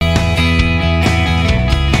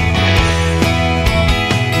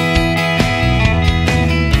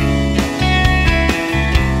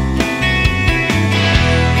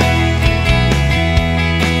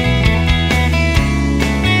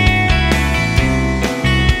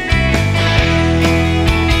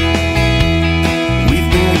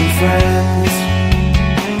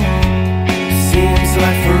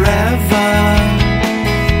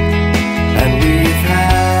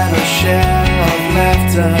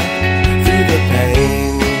through the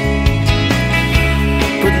pain.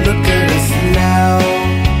 But look at us now.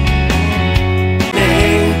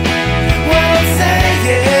 What I'm saying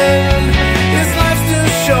is life's too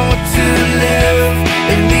short to live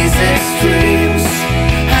in these extremes.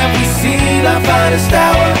 Have we seen our finest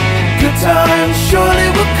hour? Good times surely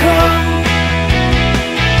will come.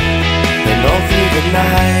 And all through the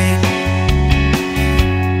night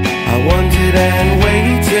I wondered and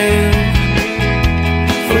waited,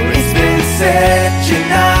 for it's been said,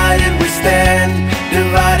 united we stand,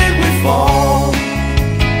 divided we fall.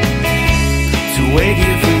 To wait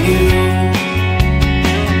here for you,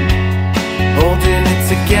 holding it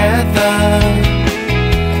together,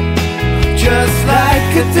 just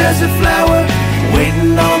like a desert flower,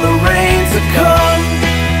 waiting on the rain to come.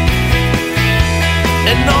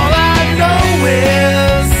 And all I know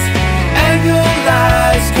is anger,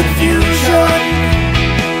 lies, confusion.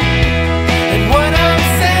 And what I'm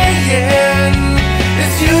saying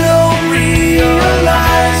is you don't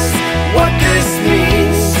realize what this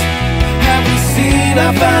means. Have we seen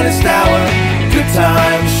our finest hour? Good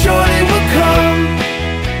times surely will come.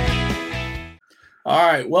 All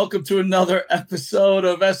right, welcome to another episode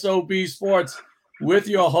of SOB Sports with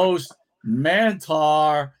your host,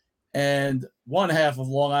 Mantar, and one half of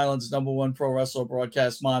Long Island's #1 pro wrestler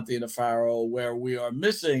broadcast, Monty and the Pharaoh, where we are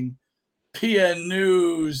missing PN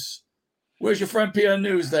News. Where's your friend PN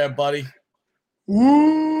News there, buddy?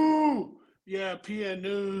 Woo! Yeah, PN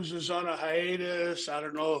News is on a hiatus. I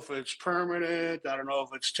don't know if it's permanent. I don't know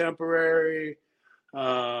if it's temporary.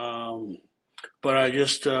 But I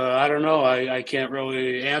just, I don't know. I can't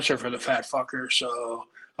really answer for the fat fucker. So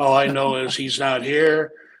all I know is he's not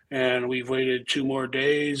here. And we've waited 2 more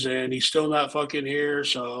days, and he's still not fucking here.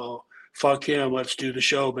 So fuck him. Let's do the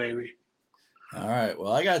show, baby. All right.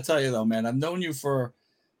 Well, I got to tell you, though, man, I've known you for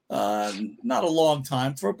not a long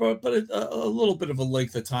time, but a little bit of a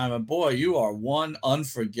length of time. And, boy, you are one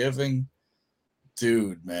unforgiving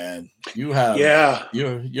dude, man. You have, yeah.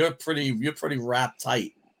 You're pretty wrapped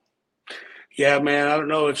tight. Yeah, man. I don't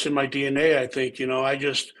know. It's in my DNA, I think. You know, I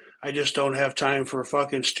just don't have time for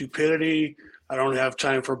fucking stupidity. I don't have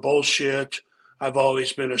time for bullshit. I've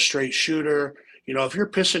always been a straight shooter. You know, if you're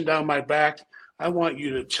pissing down my back, I want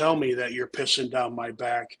you to tell me that you're pissing down my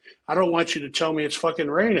back. I don't want you to tell me it's fucking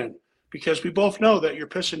raining, because we both know that you're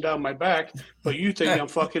pissing down my back, but you think I'm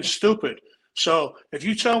fucking stupid. So if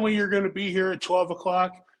you tell me you're going to be here at 12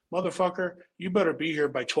 o'clock, motherfucker, you better be here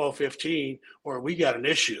by 12:15 or we got an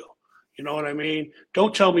issue. You know what I mean?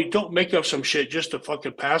 Don't make up some shit just to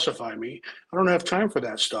fucking pacify me. I don't have time for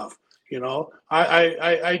that stuff. You know,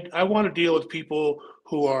 I want to deal with people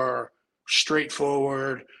who are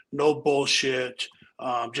straightforward, no bullshit,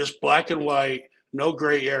 just black and white, no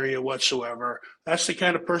gray area whatsoever. That's the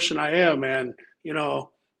kind of person I am, and, you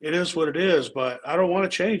know, it is what it is, but I don't want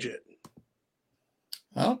to change it.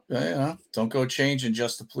 Well, yeah, don't go changing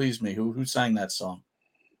just to please me. Who sang that song?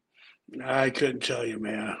 I couldn't tell you,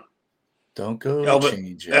 man. Don't go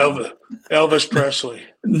changing. Elvis Presley.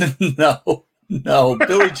 No,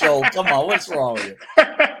 Billy Joel. Come on, what's wrong with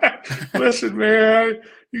you? Listen, man,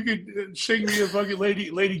 you could sing me a fucking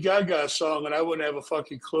Lady Gaga song, and I wouldn't have a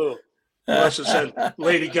fucking clue unless it said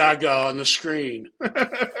Lady Gaga on the screen.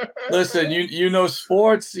 Listen, you know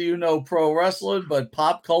sports, you know pro wrestling, but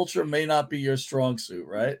pop culture may not be your strong suit,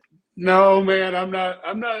 right? No, man, I'm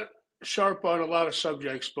not sharp on a lot of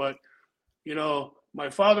subjects, but you know, my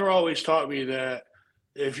father always taught me that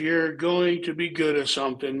if you're going to be good at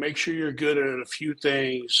something, make sure you're good at a few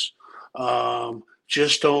things.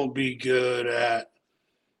 Just don't be good at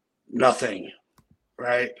nothing,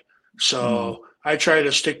 right? So I try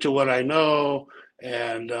to stick to what I know,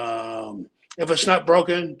 and if it's not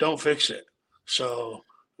broken, don't fix it. So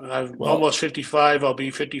I'm almost 55. I'll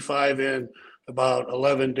be 55 in about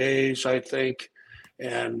 11 days, I think,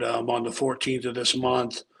 and I'm on the 14th of this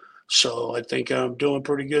month. So I think I'm doing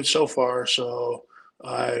pretty good so far. So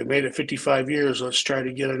I made it 55 years. Let's try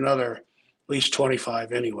to get another at least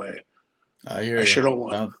 25 anyway. I hear you.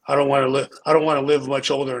 I don't want to live much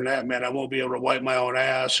older than that, man. I won't be able to wipe my own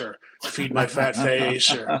ass or feed my fat face,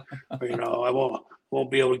 or you know, I won't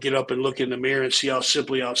be able to get up and look in the mirror and see how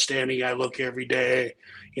simply outstanding I look every day.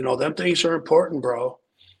 You know, them things are important, bro.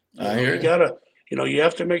 You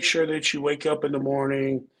have to make sure that you wake up in the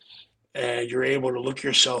morning and you're able to look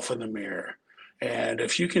yourself in the mirror. And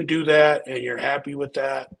if you can do that and you're happy with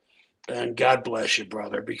that, then God bless you,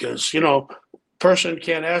 brother, because, you know, person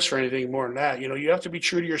can't ask for anything more than that. You know, you have to be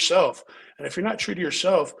true to yourself. And if you're not true to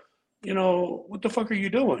yourself, you know, what the fuck are you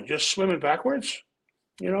doing? Just swimming backwards?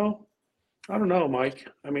 You know, I don't know, Mike.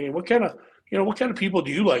 I mean, what kind of people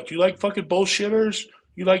do you like? Do you like fucking bullshitters?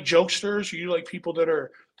 You like jokesters, or you like people that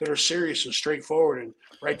are serious and straightforward and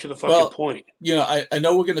right to the fucking Well, point? I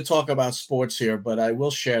know we're going to talk about sports here, but I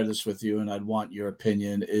will share this with you, and I'd want your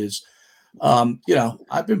opinion.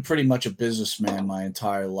 I've been pretty much a businessman my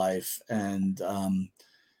entire life, and through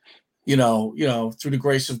the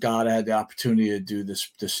grace of God, I had the opportunity to do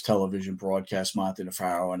this television broadcast month and a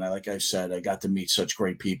hour, and like I said, I got to meet such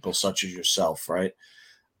great people, such as yourself, right?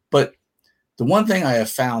 But the one thing I have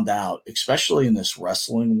found out, especially in this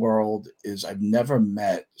wrestling world, is I've never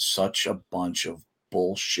met such a bunch of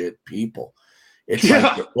bullshit people. It's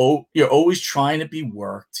like Yeah. you're always trying to be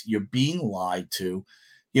worked. You're being lied to.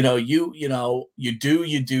 You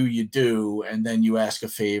do, and then you ask a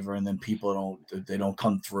favor, and then people don't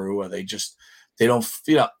come through, or they don't.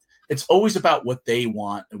 It's always about what they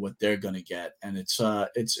want and what they're going to get, and it's a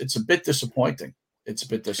bit disappointing. It's a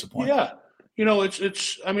bit disappointing. Yeah.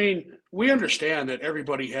 I mean, we understand that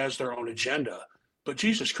everybody has their own agenda, but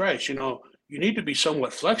Jesus Christ, you need to be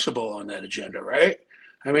somewhat flexible on that agenda, right?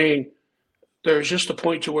 I mean, there's just a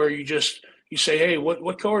point to where you say, hey,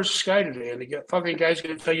 what color is the sky today? And the fucking guy's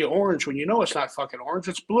going to tell you orange when you know it's not fucking orange,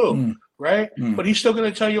 it's blue, right? But he's still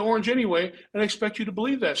going to tell you orange anyway and expect you to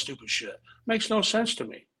believe that stupid shit. Makes no sense to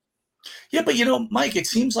me. Yeah, but Mike, it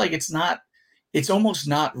seems like it's almost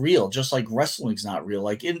not real, just like wrestling's not real.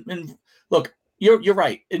 Like look, you're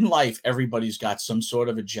right. In life, everybody's got some sort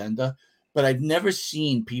of agenda, but I've never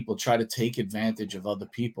seen people try to take advantage of other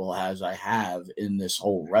people as I have in this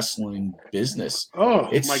whole wrestling business. Oh,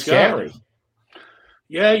 It's my scary. God.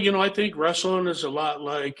 Yeah, I think wrestling is a lot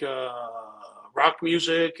like rock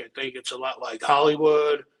music. I think it's a lot like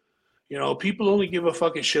Hollywood. People only give a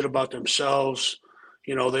fucking shit about themselves.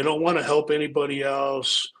 They don't want to help anybody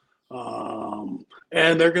else.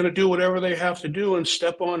 And they're going to do whatever they have to do and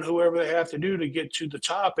step on whoever they have to do to get to the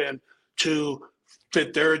top and to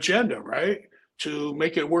fit their agenda, right? To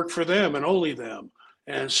make it work for them and only them.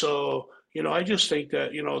 And so, I just think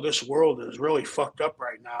that, this world is really fucked up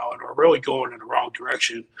right now and we're really going in the wrong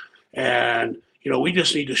direction. And, we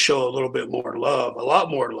just need to show a little bit more love, a lot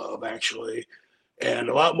more love, actually, and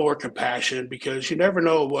a lot more compassion because you never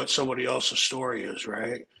know what somebody else's story is,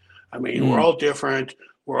 right? I mean, we're all different.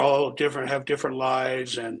 We're all different, have different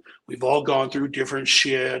lives, and we've all gone through different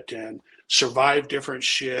shit and survived different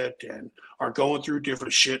shit and are going through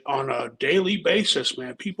different shit on a daily basis,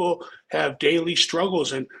 man. People have daily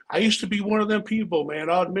struggles. And I used to be one of them people,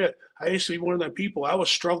 man. I'll admit, I used to be one of them people. I was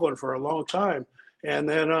struggling for a long time. And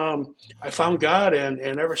then I found God, and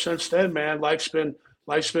ever since then, man, life's been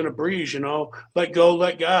a breeze, let go,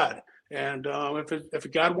 let God. And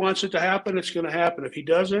if God wants it to happen, it's going to happen. If he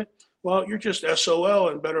doesn't, well, you're just SOL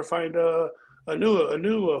and better find a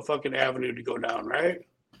new fucking avenue to go down, right?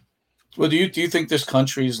 Well, do you think this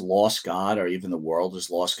country's lost God, or even the world has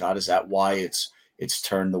lost God? Is that why it's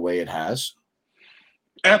turned the way it has?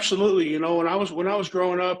 Absolutely. When I was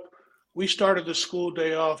growing up, we started the school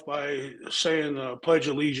day off by saying the Pledge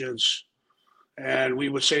of Allegiance, and we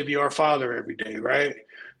would say the Our Father every day, right?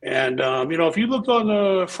 And if you look on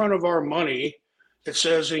the front of our money, it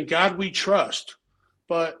says "In God We Trust,"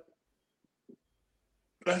 but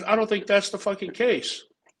I don't think that's the fucking case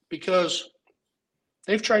because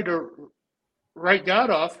they've tried to write God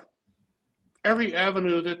off every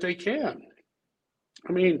avenue that they can.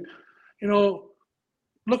 I mean,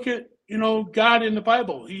 look at, God in the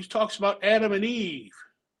Bible. He talks about Adam and Eve.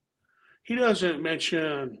 He doesn't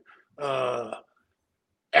mention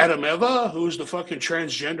Adam Eva, who's the fucking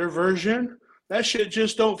transgender version. That shit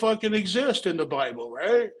just don't fucking exist in the Bible,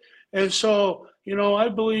 right? And so, I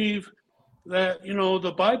believe that,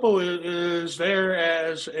 the Bible is there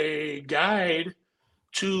as a guide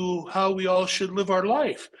to how we all should live our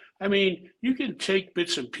life. I mean, you can take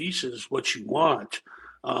bits and pieces what you want,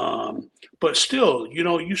 but still,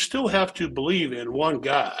 you still have to believe in one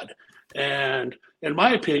God. And in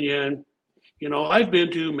my opinion, I've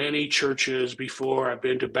been to many churches before. I've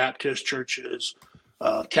been to Baptist churches.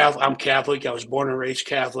 I'm Catholic. I was born and raised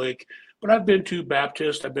Catholic, but I've been to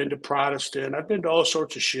Baptist. I've been to Protestant. I've been to all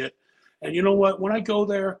sorts of shit. And you know what? When I go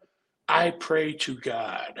there, I pray to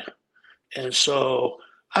God. And so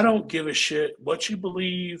I don't give a shit what you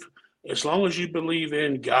believe, as long as you believe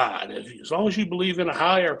in God. As long as you believe in a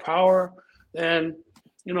higher power, then,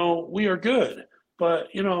 we are good. But,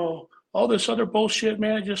 all this other bullshit,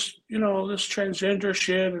 man, just, this transgender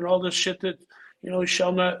shit and all this shit that,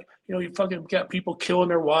 shall not, you fucking got people killing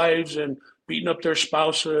their wives and beating up their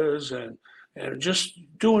spouses and just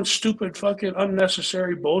doing stupid fucking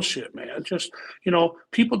unnecessary bullshit, man. Just,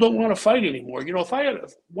 people don't want to fight anymore.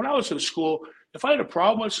 When I was in school, if I had a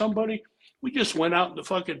problem with somebody, we just went out in the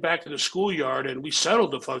fucking back of the schoolyard and we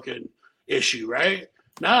settled the fucking issue, right?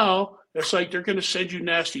 Now it's like they're going to send you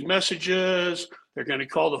nasty messages. They're going to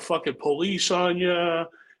call the fucking police on you.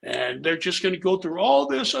 And they're just going to go through all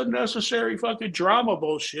this unnecessary fucking drama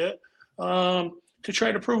bullshit to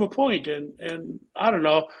try to prove a point. And I don't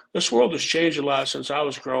know. This world has changed a lot since I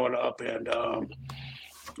was growing up. And,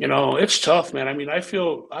 it's tough, man. I mean, I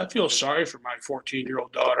feel sorry for my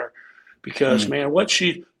 14-year-old daughter because, man, what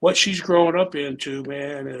she's growing up into,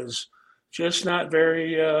 man, is just not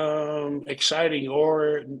very exciting,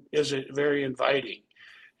 or is it very inviting?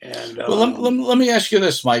 And well, let me ask you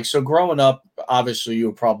this, Mike. So growing up, obviously you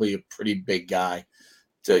were probably a pretty big guy.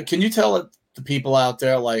 Can you tell the people out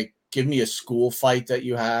there, like, give me a school fight that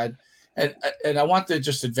you had? And I want to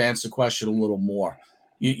just advance the question a little more.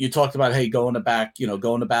 You talked about, hey, going to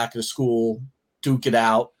the back of the school, duke it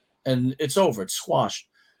out, and it's over. It's squashed.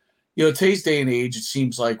 Today's day and age, it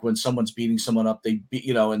seems like when someone's beating someone up,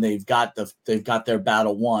 and they've got their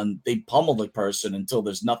battle won, they pummel the person until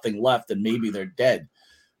there's nothing left, and maybe they're dead.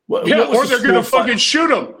 Or they're going to fucking shoot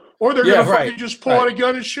them, or they're going to fucking just pull out a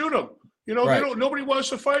gun and shoot them. Nobody wants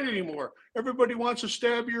to fight anymore. Everybody wants to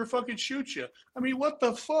stab you or fucking shoot you. I mean, what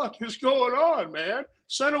the fuck is going on, man?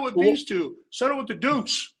 Settle with these two. Settle with the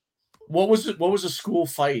Dukes. What was a school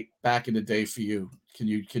fight back in the day for you? Can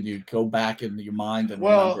you go back in your mind and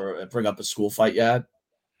remember, bring up a school fight you had?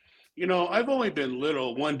 I've only been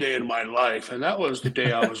little one day in my life, and that was the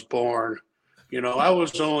day I was born. I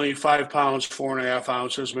was only 5 pounds, 4.5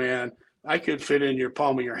 ounces, man. I could fit in your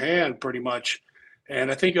palm of your hand pretty much. And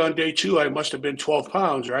I think on day 2, I must have been 12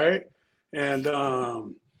 pounds, right? And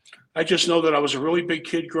I just know that I was a really big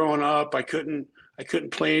kid growing up. I couldn't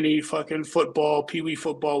play any fucking football, peewee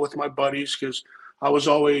football with my buddies because I was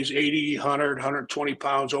always 80, 100, 120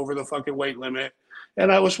 pounds over the fucking weight limit. And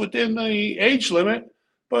I was within the age limit,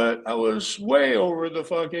 but I was way over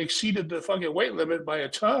exceeded the fucking weight limit by a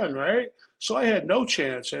ton, right? So I had no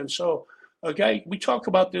chance. And so we talk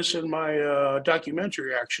about this in my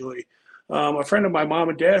documentary, actually. A friend of my mom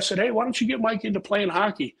and dad said, hey, why don't you get Mike into playing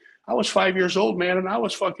hockey? I was 5 years old, man, and I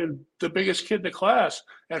was fucking the biggest kid in the class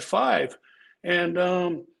at 5.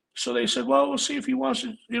 And so they said, well, we'll see if he wants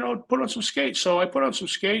to, put on some skates. So I put on some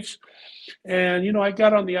skates, and, I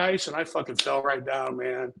got on the ice, and I fucking fell right down,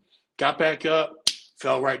 man. Got back up,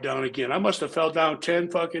 fell right down again. I must have fell down 10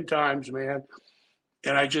 fucking times, man.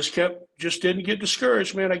 And I just didn't get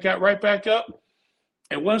discouraged, man. I got right back up.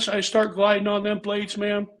 And once I start gliding on them blades,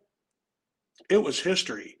 man, it was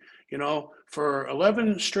history. For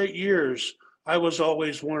 11 straight years, I was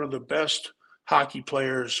always one of the best hockey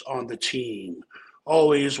players on the team,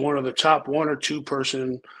 always one of the top 1 or 2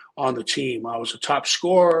 person on the team. I was a top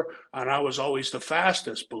scorer, and I was always the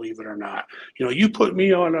fastest, believe it or not. You put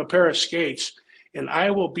me on a pair of skates, and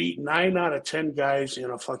I will beat 9 out of 10 guys in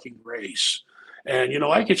a fucking race. And,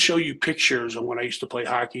 I could show you pictures of when I used to play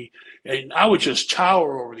hockey, and I would just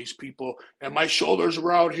tower over these people, and my shoulders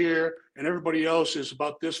were out here, and everybody else is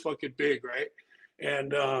about this fucking big, right?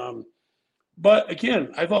 And but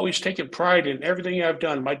again, I've always taken pride in everything I've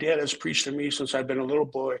done. My dad has preached to me since I've been a little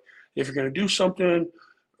boy. If you're going to do something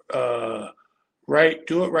right,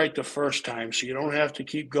 do it right the first time, so you don't have to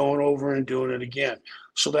keep going over and doing it again.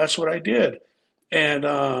 So that's what I did. And,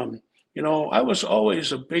 I was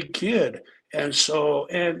always a big kid. And so,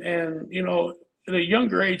 and at a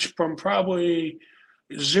younger age, from probably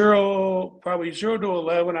zero to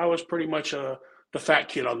 11, I was pretty much the fat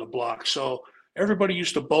kid on the block. So everybody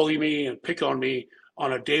used to bully me and pick on me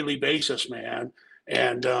on a daily basis, man.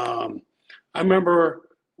 And I remember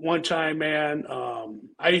one time, man,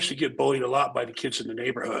 I used to get bullied a lot by the kids in the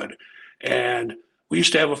neighborhood. And we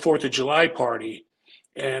used to have a 4th of July party.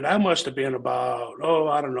 And I must have been about,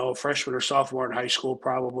 I don't know, freshman or sophomore in high school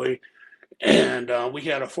probably. And we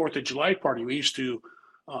had a 4th of July party. We used to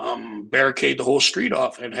barricade the whole street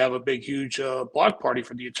off and have a big, huge block party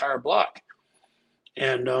for the entire block.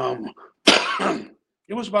 And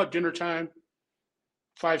it was about dinner time,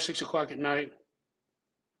 5, 6 o'clock at night.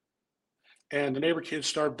 And the neighbor kids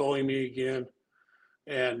started bullying me again.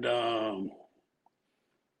 And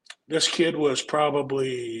this kid was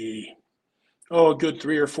probably, a good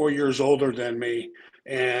 3 or 4 years older than me.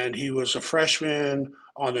 And he was a freshman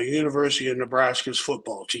on the University of Nebraska's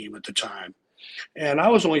football team at the time. And I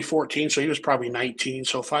was only 14, so he was probably 19,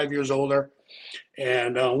 so 5 years older.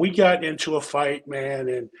 And we got into a fight, man,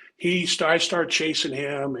 and I started chasing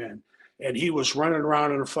him, and he was running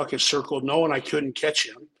around in a fucking circle knowing I couldn't catch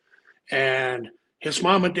him. And his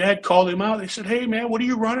mom and dad called him out. They said, hey, man, what are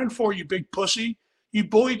you running for, you big pussy? You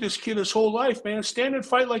bullied this kid his whole life, man. Stand and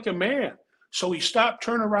fight like a man. So he stopped,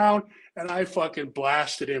 turned around, and I fucking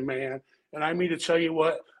blasted him, man. And I mean to tell you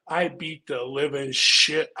what, I beat the living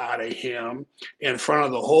shit out of him in front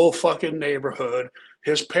of the whole fucking neighborhood,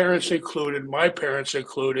 his parents included, my parents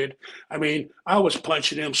included. I mean, I was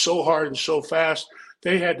punching him so hard and so fast,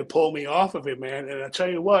 they had to pull me off of him, man. And I tell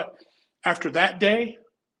you what, after that day,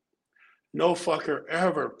 no fucker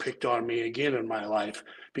ever picked on me again in my life,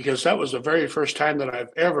 because that was the very first time that I've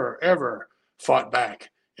ever fought back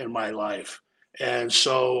in my life. And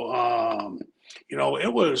so,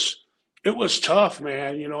 it was tough,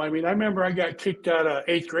 man. I mean, I remember I got kicked out of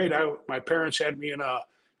eighth grade. My parents had me in a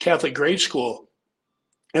Catholic grade school.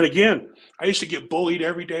 And again, I used to get bullied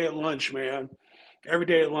every day at lunch, man, every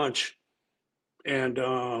day at lunch. And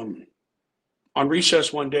on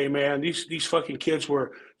recess one day, man, these fucking kids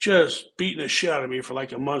were just beating the shit out of me for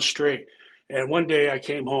like a month straight. And one day I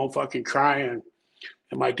came home fucking crying,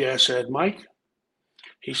 and my dad said, Mike,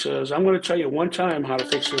 he says, I'm going to tell you one time how to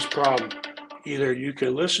fix this problem. Either you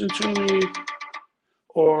can listen to me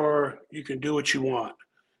or you can do what you want.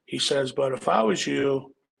 He says, but if I was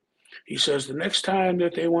you, he says, the next time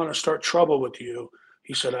that they want to start trouble with you,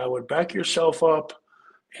 he said, I would back yourself up.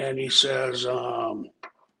 And he says, I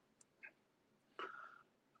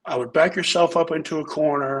would back yourself up into a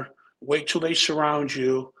corner, wait till they surround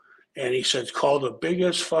you. And he says, call the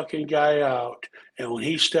biggest fucking guy out. And when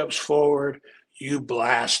he steps forward, you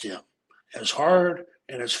blast him as hard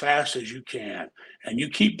and as fast as you can. And you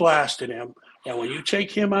keep blasting him. And when you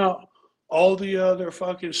take him out, all the other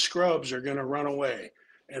fucking scrubs are going to run away.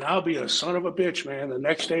 And I'll be a son of a bitch, man. The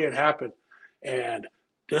next day it happened. And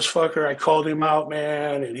this fucker, I called him out,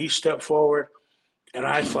 man, and he stepped forward. And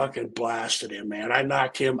I fucking blasted him, man. I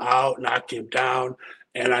knocked him out, knocked him down,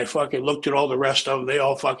 and I fucking looked at all the rest of them. They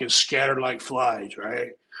all fucking scattered like flies,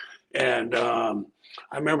 right? And I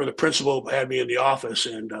remember the principal had me in the office,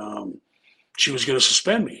 and she was going to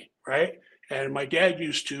suspend me, right? And my dad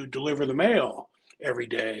used to deliver the mail every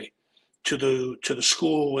day to the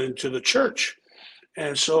school and to the church.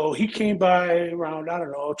 And so he came by around, I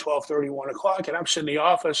don't know, 12:30, 1 o'clock, and I'm sitting in the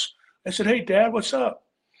office. I said, hey, Dad, what's up?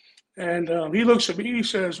 And he looks at me, he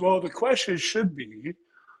says, well, the question should be,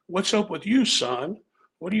 what's up with you, son?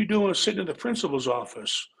 What are you doing sitting in the principal's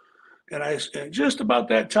office? And just about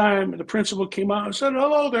that time, the principal came out and said,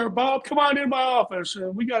 hello there, Bob, come on in my office.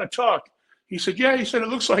 We got to talk. He said, yeah, he said, it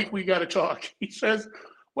looks like we got to talk. He says,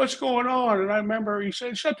 what's going on? And I remember he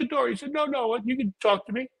said, shut the door. He said, no, you can talk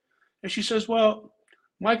to me. And she says, well,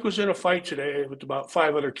 Mike was in a fight today with about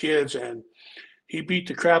 5 other kids, and he beat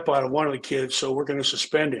the crap out of one of the kids, so we're going to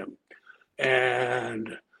suspend him.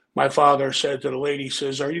 And my father said to the lady,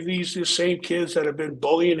 says, are you these the same kids that have been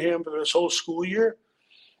bullying him for this whole school year?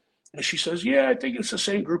 And she says, yeah, I think it's the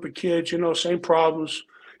same group of kids, same problems.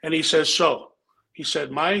 And he says, so, he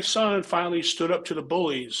said, my son finally stood up to the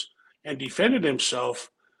bullies and defended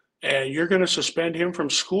himself, and you're going to suspend him from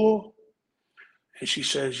school? And she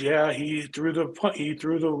says, yeah, he threw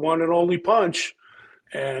the one and only punch.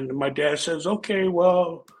 And my dad says, okay,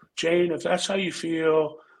 well, Jane, if that's how you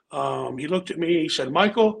feel. He looked at me, he said,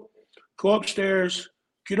 Michael, go upstairs,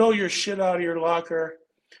 get all your shit out of your locker,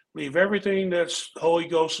 leave everything that's Holy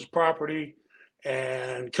Ghost's property,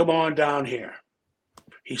 and come on down here.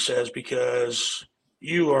 He says, because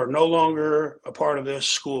you are no longer a part of this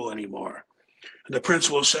school anymore. And the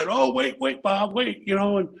principal said, oh, wait, Bob, wait,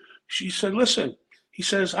 and she said, listen, he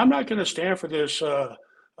says, I'm not going to stand for this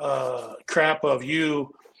crap of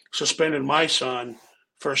you suspending my son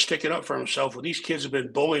for sticking up for himself when these kids have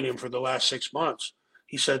been bullying him for the last 6 months.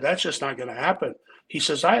 He said, that's just not going to happen. He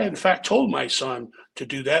says, I in fact told my son to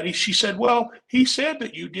do that. She said, well, he said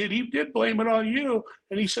that you did. He did blame it on you.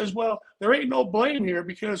 And he says, well, there ain't no blame here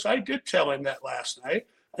because I did tell him that last night.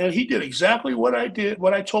 And he did exactly what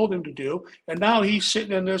I told him to do. And now he's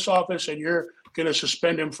sitting in this office and you're going to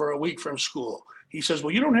suspend him for a week from school. He says,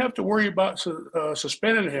 well, you don't have to worry about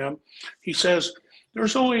suspending him. He says,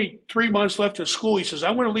 there's only 3 months left of school. He says,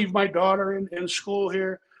 I'm going to leave my daughter in school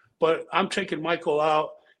here, but I'm taking Michael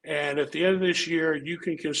out. And at the end of this year, you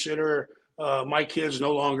can consider my kids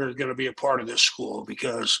no longer going to be a part of this school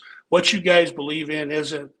because what you guys believe in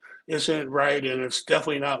isn't right. And it's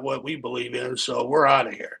definitely not what we believe in. So we're out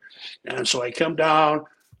of here. And so I come down.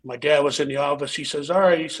 My dad was in the office. He says, all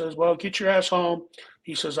right. He says, well, get your ass home.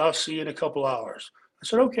 He says, I'll see you in a couple hours. I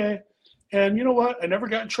said, okay. And you know what? I never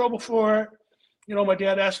got in trouble for it. My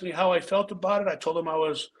dad asked me how I felt about it. I told him I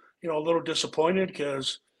was, a little disappointed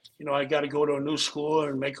because, I got to go to a new school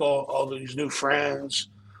and make all these new friends.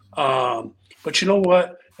 But you know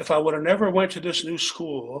what? If I would have never went to this new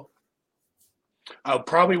school, I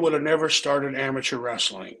probably would have never started amateur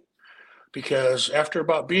wrestling because after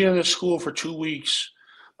about being in this school for 2 weeks,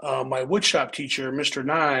 my woodshop teacher, Mr.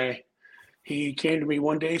 Nye, he came to me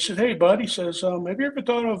one day. He said, "Hey, bud," he says, "have you ever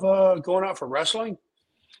thought of going out for wrestling?"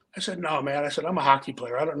 I said, "No, man." I said, "I'm a hockey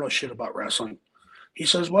player. I don't know shit about wrestling." He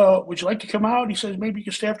says, "Well, would you like to come out?" He says, "Maybe you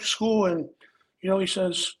can stay after school." And, he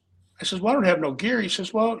says, I says, "Well, I don't have no gear." He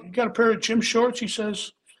says, "Well, you got a pair of gym shorts." He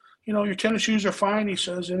says, "Your tennis shoes are fine." He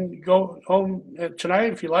says, "And go home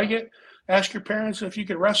tonight if you like it. Ask your parents if you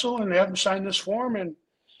could wrestle and have them sign this form and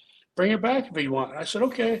bring it back if you want." I said,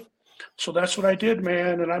 "Okay." So that's what I did,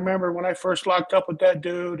 man. And I remember when I first locked up with that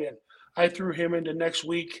dude and I threw him into next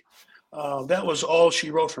week. That was all she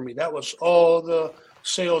wrote for me. That was all the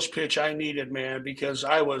sales pitch I needed, man, because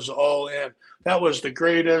I was all in. That was the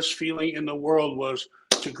greatest feeling in the world, was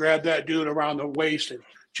to grab that dude around the waist and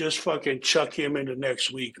just fucking chuck him into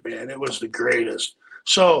next week, man. It was the greatest.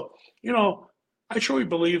 So, I truly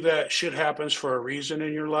believe that shit happens for a reason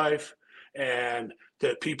in your life, and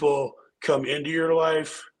that people come into your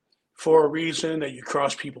life for a reason, that you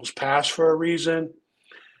cross people's paths for a reason.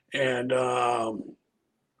 And I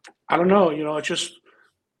don't know, it's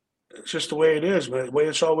just the way it is, man. The way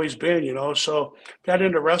it's always been. So got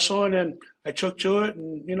into wrestling and I took to it,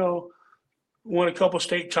 and won a couple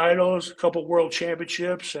state titles, a couple world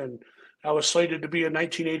championships, and I was slated to be a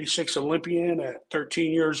 1986 Olympian at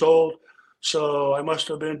 13 years old. So I must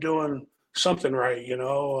have been doing something right.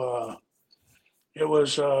 It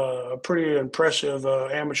was a pretty impressive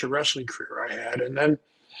amateur wrestling career I had, and then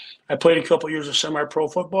I played a couple years of semi-pro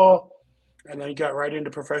football, and then got right into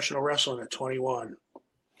professional wrestling at 21.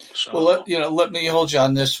 So, Well, let me hold you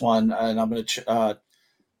on this one, and I'm going to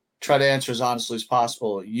try to answer as honestly as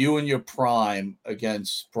possible. You in your prime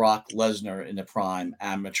against Brock Lesnar in the prime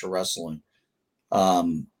amateur wrestling,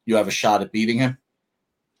 you have a shot at beating him?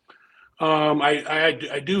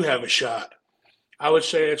 I do have a shot. I would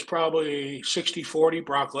say it's probably 60-40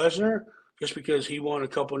 Brock Lesnar, just because he won a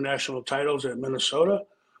couple of national titles at Minnesota.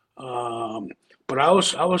 Um, but I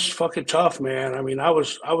was fucking tough, man. I mean, I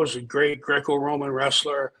was a great Greco-Roman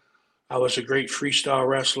wrestler. I was a great freestyle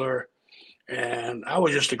wrestler, and I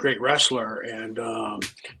was just a great wrestler. And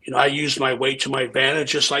I used my weight to my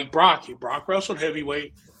advantage, just like Brock. Brock wrestled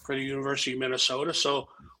heavyweight for the University of Minnesota, so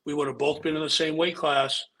we would have both been in the same weight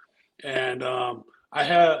class. And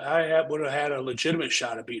I would have had a legitimate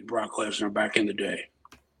shot at beating Brock Lesnar back in the day.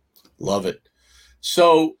 Love it.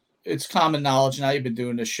 So it's common knowledge now. You've been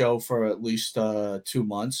doing the show for at least 2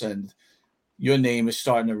 months, and your name is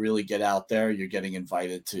starting to really get out there. You're getting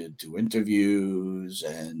invited to do interviews,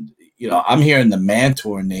 and I'm hearing the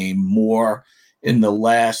Mantor name more in the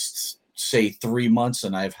last, say, 3 months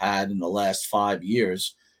than I've had in the last 5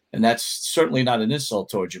 years. And that's certainly not an insult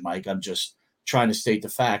towards you, Mike. I'm just trying to state the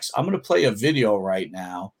facts. I'm going to play a video right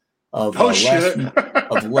now of Oh shit!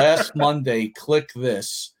 last Monday. Click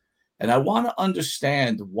this, and I want to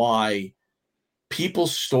understand why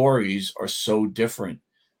people's stories are so different.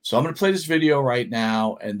 So I'm going to play this video right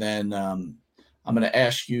now, and then I'm going to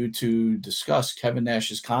ask you to discuss Kevin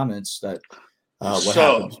Nash's comments that what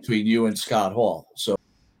happened between you and Scott Hall. So,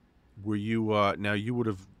 were you now you would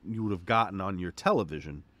have gotten on your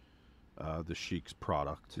television the Sheik's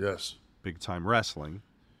product? Yes, Big Time Wrestling.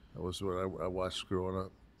 that was what I watched growing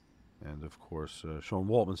up. And of course, Sean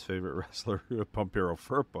Waltman's favorite wrestler, Pampero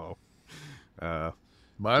Firpo.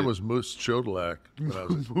 Mine was Moose Chodlak. When I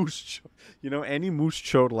was any Moose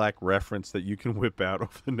Chodlak reference that you can whip out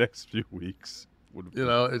over the next few weeks would.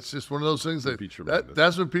 It's just one of those things that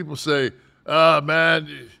that's when people say, "Oh man,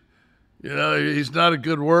 he's not a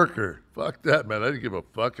good worker." Fuck that, man. I didn't give a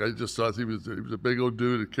fuck. I just thought he was a big old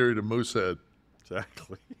dude that carried a moose head.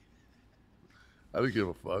 Exactly. I didn't give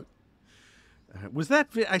a fuck. Was that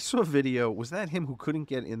I saw a video? Was that him who couldn't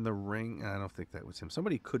get in the ring? I don't think that was him.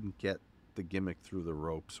 Somebody couldn't get the gimmick through the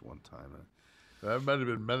ropes one time. That might have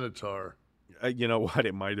been Minotaur. You know what?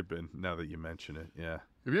 It might have been. Now that you mention it, yeah.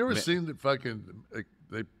 Have you ever seen the fucking?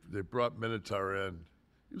 They brought Minotaur in.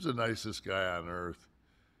 He was the nicest guy on earth.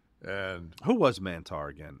 And who was Mantar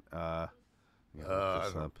again? I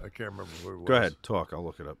can't remember who it was. Go ahead, talk. I'll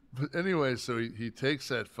look it up. But anyway, so he takes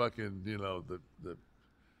that fucking the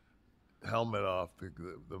helmet off,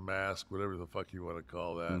 the mask, whatever the fuck you want to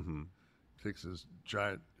call that. Mm-hmm. Takes his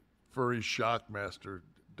giant furry Shockmaster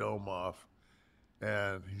dome off,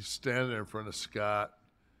 and he's standing there in front of Scott,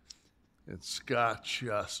 and Scott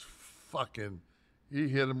just fucking, he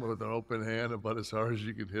hit him with an open hand about as hard as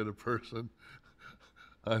you can hit a person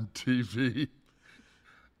on TV.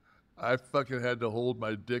 I fucking had to hold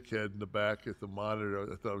my dickhead in the back at the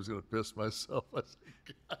monitor. I thought I was going to piss myself. I said,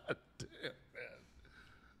 God damn,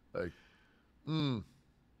 man.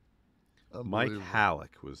 Like, Mike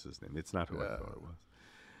Halleck was his name. It's not who I thought it was.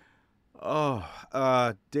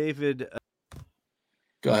 Oh, David.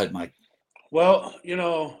 Go ahead, Mike. Well,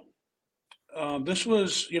 this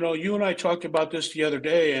was, you and I talked about this the other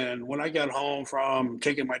day, and when I got home from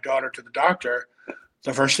taking my daughter to the doctor,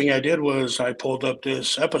 the first thing I did was I pulled up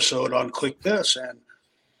this episode on Click This and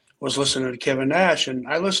was listening to Kevin Nash, and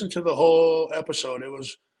I listened to the whole episode. It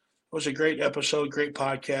was a great episode, great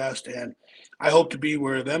podcast, and I hope to be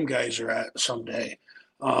where them guys are at someday.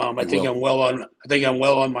 I You think will. I'm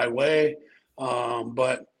well on my way.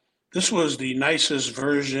 But this was the nicest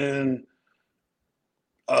version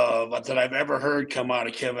of that I've ever heard come out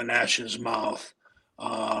of Kevin Nash's mouth.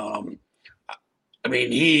 Um, I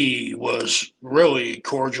mean, he was really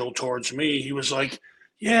cordial towards me. He was like,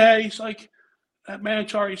 "Yeah," he's like, "That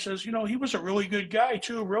Mantar," he says, "he was a really good guy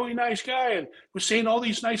too, a really nice guy, and was saying all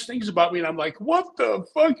these nice things about me." And I'm like, "What the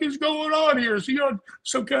fuck is going on here? Is he on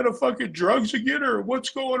some kind of fucking drugs again, or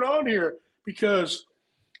what's going on here?" Because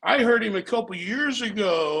I heard him a couple years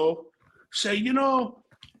ago say,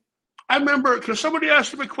 I remember because somebody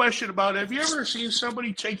asked him a question about, have you ever seen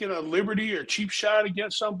somebody taking a liberty or cheap shot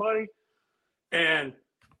against somebody? And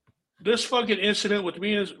this fucking incident with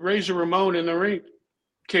me and Razor Ramon in the ring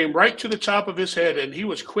came right to the top of his head, and he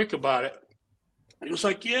was quick about it. He was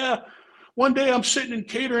like, "Yeah, one day I'm sitting in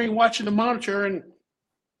catering watching the monitor, and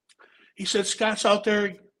he said Scott's out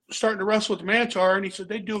there starting to wrestle with Mantar, and he said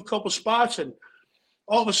they do a couple spots, and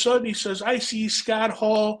all of a sudden he says I see Scott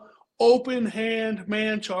Hall open hand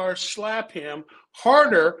Mantar slap him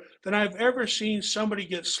harder than I've ever seen somebody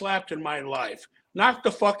get slapped in my life. Knocked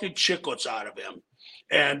the fucking chicklets out of him,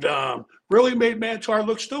 and really made Mantar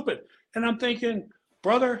look stupid." And I'm thinking,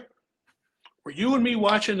 brother, were you and me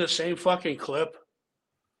watching the same fucking clip?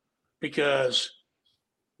 Because,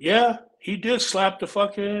 yeah, he did try to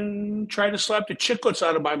slap the chiclets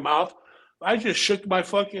out of my mouth. I just shook my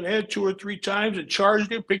fucking head 2 or 3 times and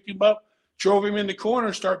charged him, picked him up, drove him in the corner,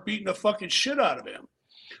 and started beating the fucking shit out of him.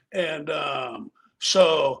 And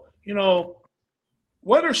so,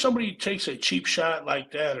 whether somebody takes a cheap shot like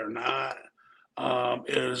that or not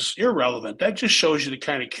is irrelevant. That just shows you the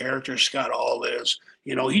kind of character Scott Hall is.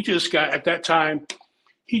 He just got, at that time,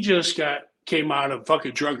 came out of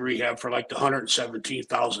fucking drug rehab for like the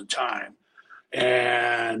 117,000th time.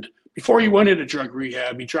 And before he went into drug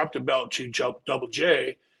rehab, he dropped the belt to Double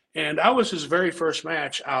J. And I was his very first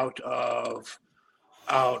match out of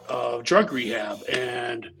drug rehab.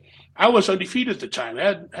 And I was undefeated at the time.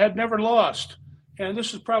 Had never lost. And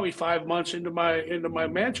this is probably 5 months into my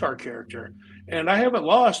Mantar character. And I haven't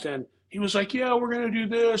lost. And he was like, "Yeah, we're going to do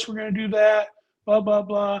this. We're going to do that. Blah, blah,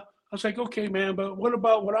 blah." I was like, "Okay, man, but what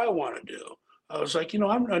about what I want to do?" I was like,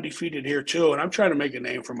 I'm undefeated here too. And I'm trying to make a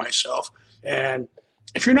name for myself. And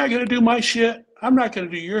if you're not going to do my shit, I'm not going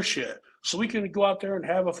to do your shit. So we can go out there and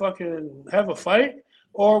have a fight,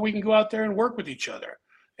 or we can go out there and work with each other.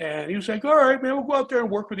 And he was like, "All right, man, we'll go out there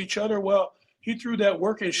and work with each other." Well, he threw that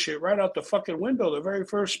working shit right out the fucking window, the very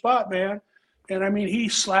first spot, man. And I mean, he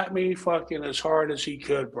slapped me fucking as hard as he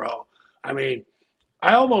could, bro. I mean,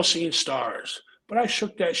 I almost seen stars, but I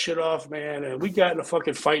shook that shit off, man. And we got in a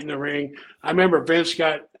fucking fight in the ring. I remember Vince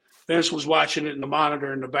was watching it in the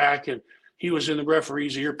monitor in the back, and he was in the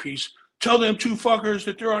referee's earpiece. "Tell them two fuckers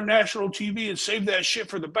that they're on national TV and save that shit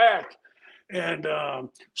for the back." And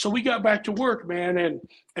so we got back to work, man.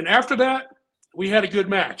 And after that, we had a good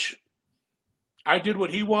match. I did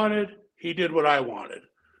what he wanted. He did what I wanted.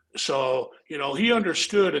 So, he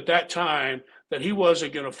understood at that time that he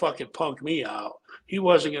wasn't going to fucking punk me out. He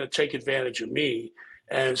wasn't going to take advantage of me.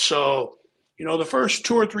 And so, the first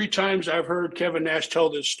 2 or 3 times I've heard Kevin Nash tell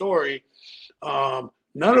this story,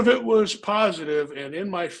 none of it was positive and in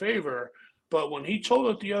my favor. But when he told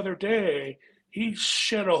it the other day, he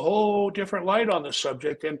shed a whole different light on the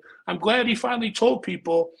subject. And I'm glad he finally told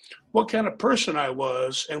people what kind of person I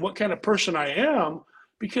was and what kind of person I am,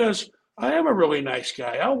 because I am a really nice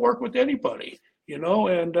guy. I'll work with anybody, and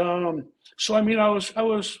so, I mean, I was,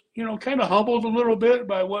 kind of humbled a little bit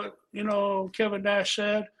by what, Kevin Nash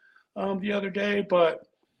said the other day, but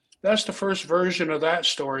that's the first version of that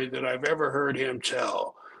story that I've ever heard him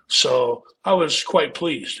tell. So I was quite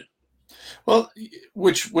pleased. Well,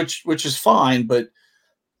 which is fine, but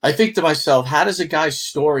I think to myself, how does a guy's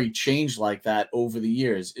story change like that over the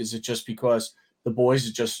years? Is it just because the boys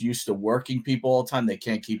are just used to working people all the time? They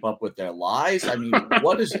can't keep up with their lies? I mean,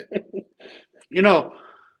 what is it?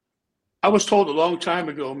 I was told a long time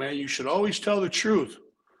ago, man, you should always tell the truth,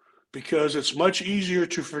 because it's much easier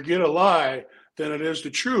to forget a lie than it is the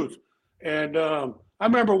truth. And I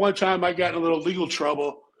remember one time I got in a little legal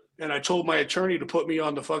trouble, and I told my attorney to put me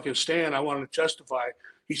on the fucking stand. I wanted to testify.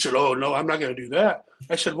 He said, "Oh, no, I'm not going to do that."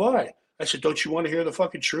 I said, "Why?" I said, "Don't you want to hear the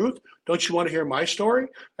fucking truth? Don't you want to hear my story?"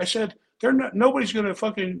 I said, nobody's going to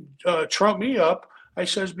fucking trump me up. I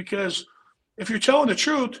says, because if you're telling the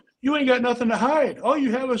truth, you ain't got nothing to hide. All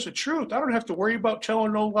you have is the truth. I don't have to worry about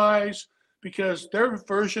telling no lies because their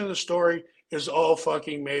version of the story is all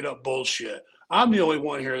fucking made up bullshit. I'm the only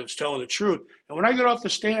one here that's telling the truth. And when I got off the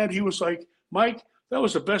stand, he was like, Mike, that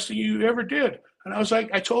was the best thing you ever did. And I was like,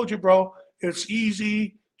 I told you, bro, it's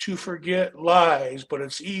easy to forget lies, but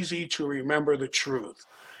it's easy to remember the truth.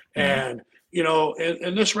 And, you know,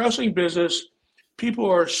 in this wrestling business, people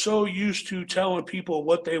are so used to telling people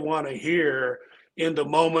what they want to hear in the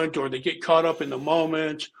moment, or they get caught up in the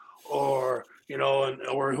moment, or, you know,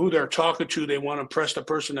 or who they're talking to. They want to impress the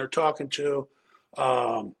person they're talking to.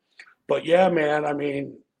 But yeah, man, I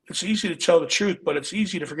mean, it's easy to tell the truth, but it's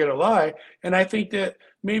easy to forget a lie. And I think that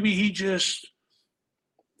maybe he just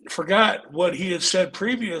forgot what he had said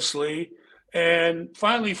previously. And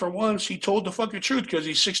finally, for once, he told the fucking truth because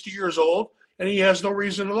he's 60 years old and he has no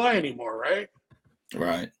reason to lie anymore, right?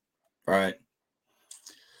 Right.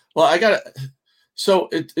 Well, so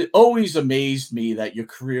it always amazed me that your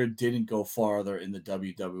career didn't go farther in the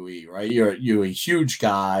WWE, right? You're a huge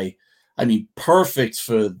guy. I mean, perfect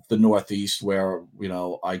for the Northeast where, you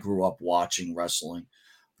know, I grew up watching wrestling.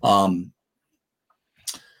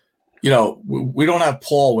 You know, we don't have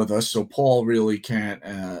Paul with us, so Paul really can't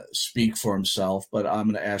speak for himself, but I'm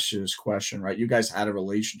going to ask you this question, right? You guys had a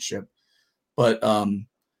relationship, but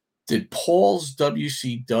did Paul's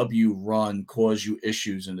WCW run cause you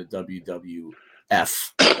issues in the WWF?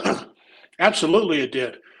 Absolutely it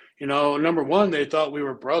did. You know, number one, they thought we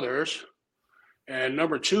were brothers. And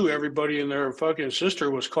number two, everybody and their fucking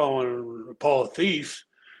sister was calling Paul a thief.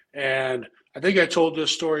 And I think I told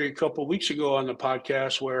this story a couple of weeks ago on the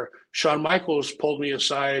podcast where Shawn Michaels pulled me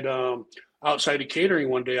aside outside the catering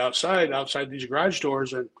one day, outside these garage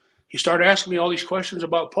doors, and he started asking me all these questions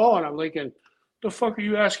about Paul. And I'm thinking, the fuck are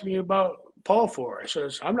you asking me about Paul for? I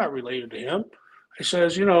says, I'm not related to him. I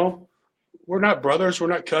says, you know, we're not brothers, we're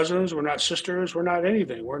not cousins, we're not sisters, we're not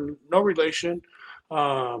anything. We're no relation.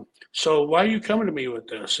 So why are you coming to me with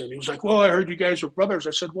this? And he was like, well, I heard you guys were brothers.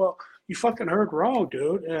 I said, well, you fucking heard wrong,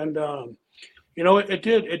 dude. And, you know, it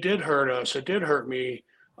did hurt us. It did hurt me.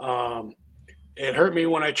 It hurt me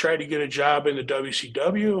when I tried to get a job in the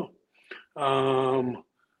WCW.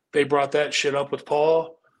 They brought that shit up with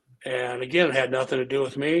Paul. And again, it had nothing to do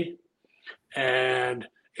with me. And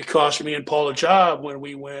it cost me and Paul a job when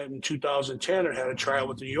we went in 2010 and had a tryout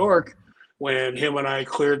with New York, when him and I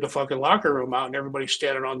cleared the fucking locker room out and everybody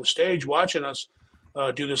standing on the stage watching us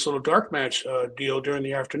do this little dark match deal during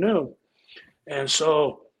the afternoon. And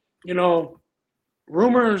so, you know,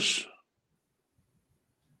 rumors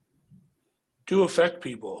do affect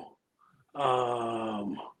people,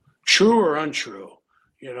 true or untrue.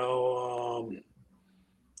 You know,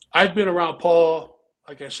 I've been around Paul,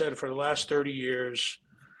 like I said, for the last 30 years,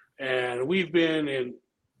 and we've been in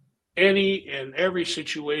any and every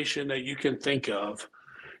situation that you can think of.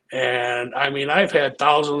 And I mean, I've had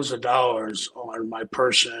thousands of dollars on my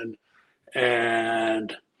person,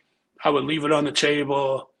 and I would leave it on the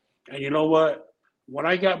table. And you know what? When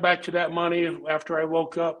I got back to that money after I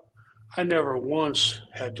woke up, I never once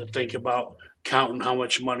had to think about counting how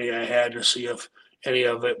much money I had to see if any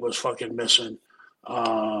of it was fucking missing.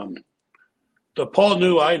 The Paul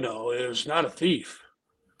New I know is not a thief.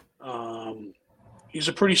 He's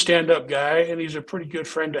a pretty stand-up guy, and he's a pretty good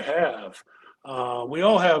friend to have. We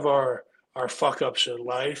all have our fuck-ups in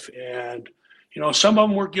life, and, you know, some of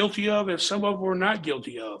them we're guilty of and some of them we're not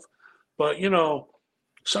guilty of. But, you know,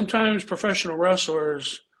 sometimes professional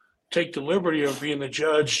wrestlers take the liberty of being the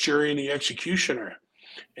judge, jury, and the executioner.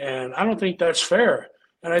 And I don't think that's fair.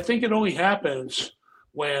 And I think it only happens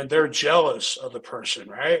when they're jealous of the person,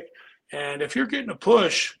 right? And if you're getting a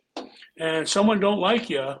push and someone don't like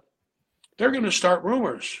you, they're going to start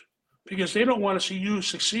rumors because they don't want to see you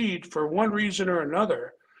succeed for one reason or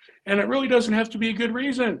another. And it really doesn't have to be a good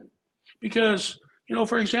reason because, you know,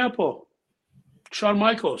 for example, Shawn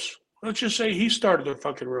Michaels, let's just say he started the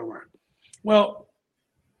fucking rumor. Well,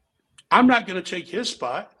 I'm not going to take his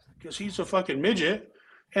spot because he's a fucking midget,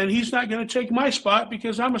 and he's not going to take my spot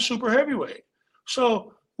because I'm a super heavyweight.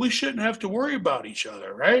 So we shouldn't have to worry about each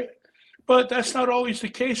other, right? But that's not always the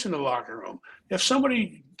case in the locker room. If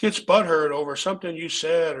somebody gets butthurt over something you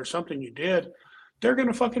said or something you did, they're going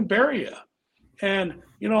to fucking bury you. And,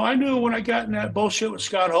 you know, I knew when I got in that bullshit with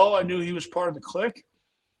Scott Hall, I knew he was part of the clique,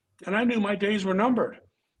 and I knew my days were numbered.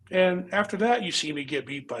 And after that, you see me get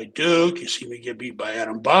beat by Duke. You see me get beat by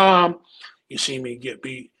Adam Bomb. You see me get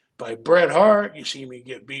beat by Bret Hart. You see me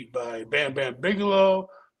get beat by Bam Bam Bigelow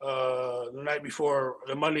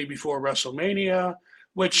the Monday before WrestleMania,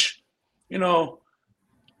 which, you know,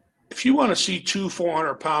 if you want to see two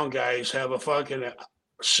 400-pound guys have a fucking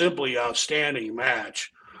simply outstanding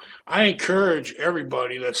match, I encourage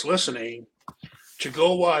everybody that's listening to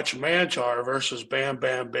go watch Mantar versus Bam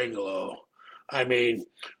Bam Bigelow. I mean,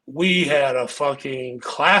 we had a fucking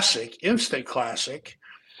classic, instant classic,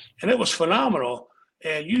 and it was phenomenal.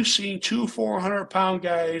 And you've seen two 400-pound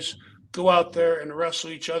guys go out there and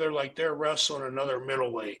wrestle each other like they're wrestling another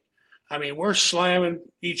middleweight. I mean, we're slamming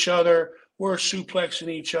each other. We're suplexing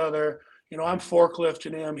each other. You know, I'm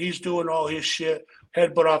forklifting him. He's doing all his shit,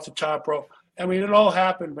 headbutt off the top rope. I mean, it all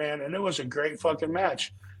happened, man, and it was a great fucking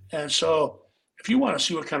match. And so if you want to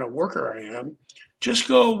see what kind of worker I am, just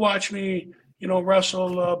go watch me, you know,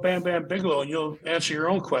 wrestle Bam Bam Bigelow, and you'll answer your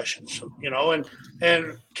own questions, you know.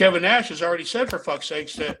 And Kevin Nash has already said, for fuck's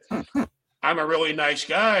sakes, that I'm a really nice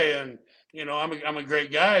guy, and, you know, I'm a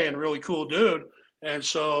great guy and a really cool dude. And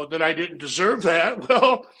so that I didn't deserve that.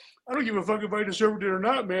 Well, I don't give a fuck if I deserved it or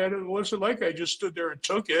not, man. It wasn't like I just stood there and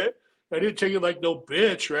took it. I didn't take it like no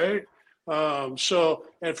bitch, right? So,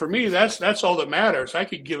 and for me, that's all that matters. I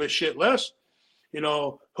could give a shit less, you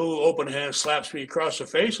know, who open hand slaps me across the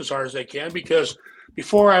face as hard as they can, because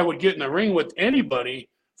before I would get in the ring with anybody,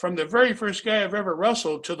 from the very first guy I've ever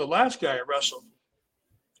wrestled to the last guy I wrestled,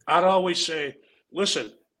 I'd always say,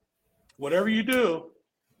 listen, whatever you do,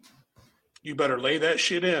 you better lay that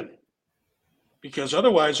shit in, because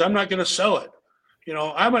otherwise I'm not going to sell it. You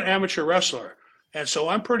know, I'm an amateur wrestler, and so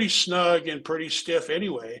I'm pretty snug and pretty stiff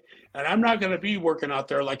anyway, and I'm not going to be working out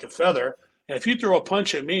there like a feather. And if you throw a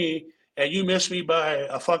punch at me and you miss me by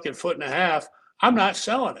a fucking foot and a half, I'm not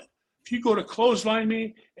selling it. If you go to clothesline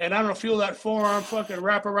me and I don't feel that forearm fucking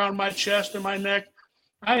wrap around my chest and my neck,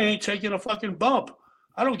 I ain't taking a fucking bump.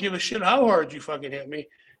 I don't give a shit how hard you fucking hit me.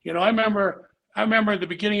 You know, I remember at the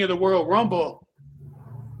beginning of the World Rumble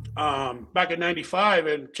back in '95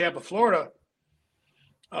 in Tampa, Florida.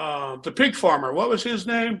 The pig farmer, what was his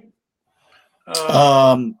name?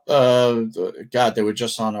 God, they were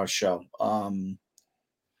just on our show.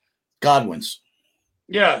 Godwin's.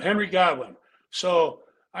 Yeah, Henry Godwin. So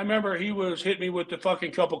I remember he was hitting me with the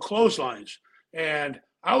fucking couple clotheslines, and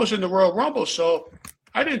I was in the Royal Rumble, so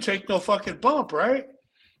I didn't take no fucking bump, right?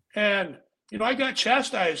 And, you know, I got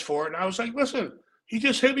chastised for it, and I was like, listen, he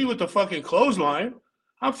just hit me with the fucking clothesline.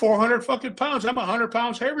 I'm 400 fucking pounds. I'm 100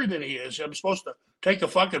 pounds heavier than he is. I'm supposed to take a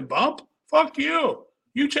fucking bump? Fuck you.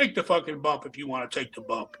 You take the fucking bump if you want to take the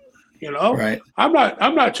bump. You know? Right. I'm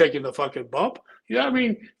not taking the fucking bump. You know what I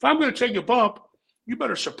mean? If I'm going to take a bump, you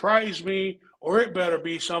better surprise me, or it better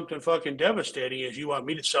be something fucking devastating if you want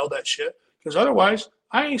me to sell that shit. Because otherwise,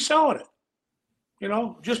 I ain't selling it. You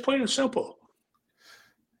know? Just plain and simple.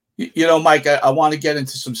 You know, Mike, I want to get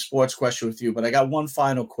into some sports question with you, but I got one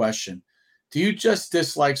final question. Do you just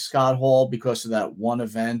dislike Scott Hall because of that one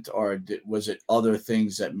event, or was it other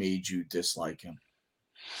things that made you dislike him?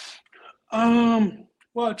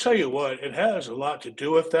 Well, I'll tell you what, it has a lot to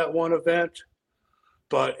do with that one event.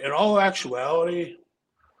 But in all actuality,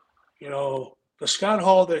 you know, the Scott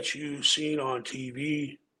Hall that you've seen on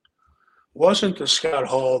TV wasn't the Scott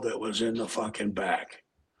Hall that was in the fucking back.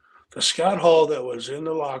 The Scott Hall that was in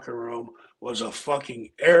the locker room was a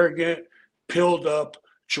fucking arrogant, pilled up,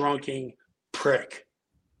 drunken prick.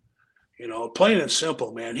 You know, plain and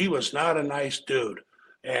simple, man. He was not a nice dude.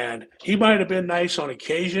 And he might have been nice on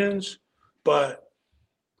occasions, but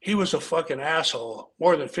he was a fucking asshole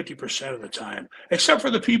more than 50% of the time, except for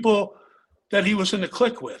the people that he was in the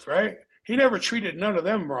clique with, right? He never treated none of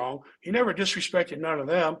them wrong. He never disrespected none of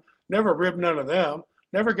them, never ribbed none of them,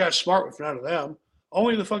 never got smart with none of them.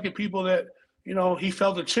 Only the fucking people that, you know, he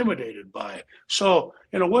felt intimidated by. So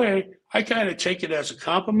in a way, I kind of take it as a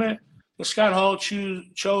compliment. The Scott Hall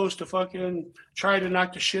chose to fucking try to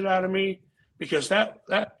knock the shit out of me, because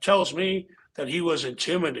that tells me that he was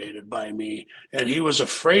intimidated by me and he was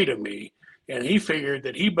afraid of me, and he figured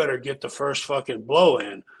that he better get the first fucking blow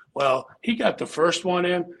in. Well, he got the first one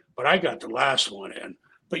in, but I got the last one in.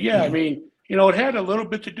 But yeah, I mean, you know, it had a little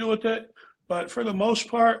bit to do with it, but for the most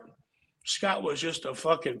part, Scott was just a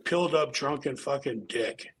fucking pilled up, drunken fucking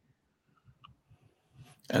dick.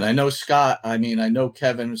 And I know I know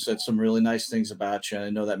Kevin said some really nice things about you, and I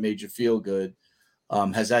know that made you feel good.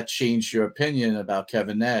 Has that changed your opinion about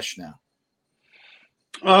Kevin Nash now?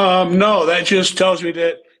 No, that just tells me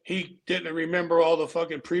that he didn't remember all the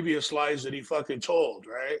fucking previous lies that he fucking told,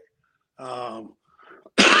 right?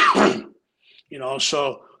 You know,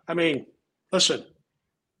 so, I mean, listen,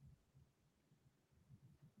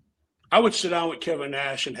 I would sit down with Kevin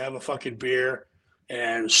Nash and have a fucking beer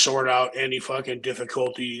and sort out any fucking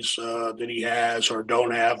difficulties that he has or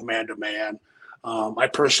don't have man to man. I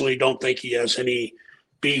personally don't think he has any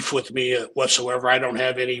beef with me whatsoever. I don't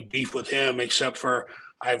have any beef with him except for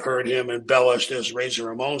I've heard him embellish this Razor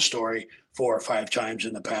Ramon story 4 or 5 times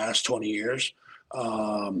in the past 20 years.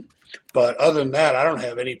 But other than that, I don't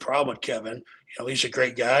have any problem with Kevin. You know, he's a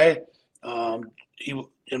great guy. He,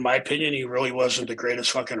 in my opinion, he really wasn't the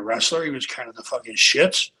greatest fucking wrestler. He was kind of the fucking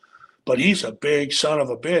shits. But he's a big son of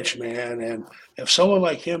a bitch, man. And if someone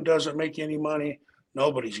like him doesn't make any money,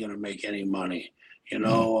 nobody's going to make any money. You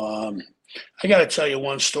know, I got to tell you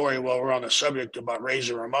one story while we're on the subject about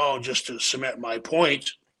Razor Ramon, just to cement my point.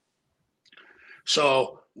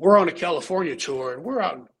 So we're on a California tour, and we're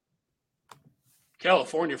out in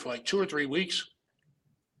California for like 2 or 3 weeks.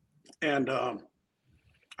 And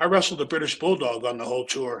I wrestled the British Bulldog on the whole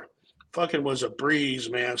tour. Fucking was a breeze,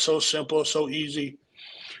 man. So simple, so easy.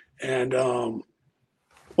 And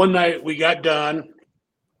one night we got done,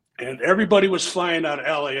 and everybody was flying out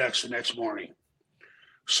of LAX the next morning.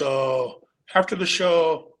 So after the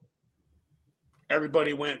show,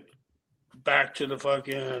 everybody went back to the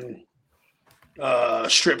fucking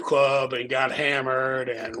strip club and got hammered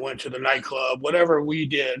and went to the nightclub, whatever we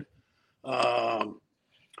did. But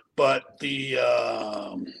the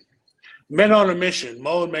Men on a Mission,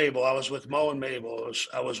 Mo and Mabel, I was with Mo and Mabel.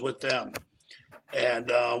 I was with them.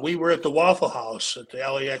 And we were at the Waffle House at the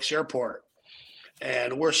LAX airport.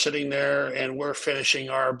 And we're sitting there and we're finishing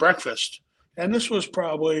our breakfast. And this was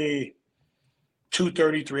probably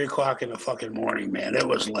 2:30, 3 o'clock in the fucking morning, man. It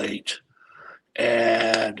was late.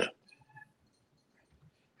 And,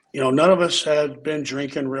 you know, none of us had been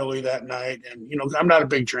drinking really that night. And, you know, I'm not a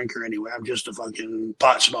big drinker anyway. I'm just a fucking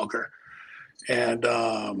pot smoker. And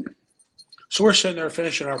so we're sitting there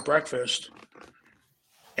finishing our breakfast.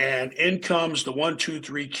 And in comes the 1, 2,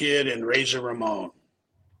 3 kid and Razor Ramon.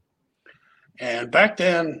 And back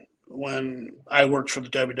then, when I worked for the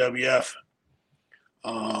WWF,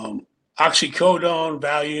 oxycodone,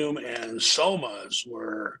 Valium, and Somas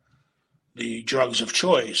were the drugs of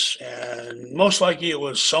choice. And most likely it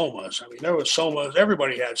was Somas. I mean, there was Somas.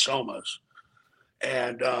 Everybody had Somas.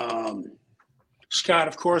 And Scott,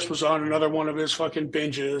 of course, was on another one of his fucking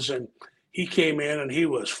binges. And he came in and he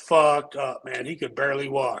was fucked up, man. He could barely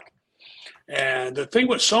walk. And the thing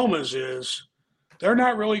with Somas is they're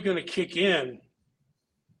not really going to kick in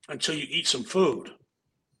until you eat some food.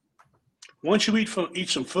 Once you eat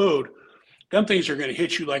some food, them things are going to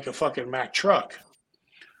hit you like a fucking Mack truck.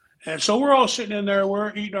 And so we're all sitting in there,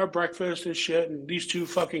 we're eating our breakfast and shit, and these 2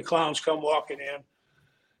 fucking clowns come walking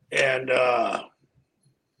in. And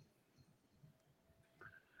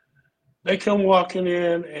they come walking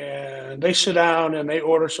in and they sit down and they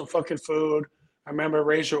order some fucking food. I remember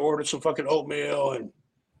Razor ordered some fucking oatmeal and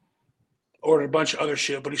ordered a bunch of other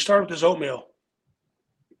shit, but he started with his oatmeal.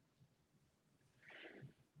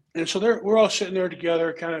 And so we're all sitting there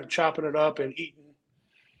together, kind of chopping it up and eating.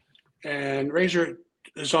 And Razor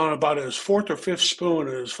is on about his 4th or 5th spoon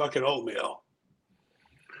of his fucking oatmeal.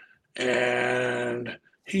 And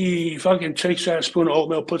he fucking takes that spoon of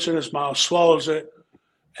oatmeal, puts it in his mouth, swallows it,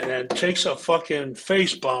 and then takes a fucking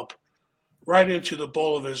face bump right into the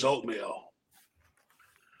bowl of his oatmeal.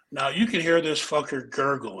 Now, you can hear this fucker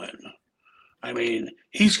gurgling. I mean,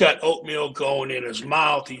 he's got oatmeal going in his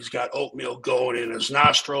mouth. He's got oatmeal going in his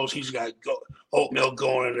nostrils. He's got oatmeal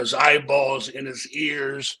going in his eyeballs, in his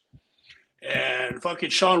ears. And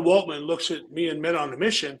fucking Sean Waltman looks at me and Men on the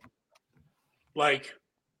Mission like,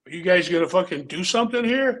 are you guys going to fucking do something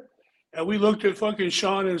here? And we looked at fucking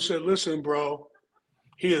Sean and said, listen, bro,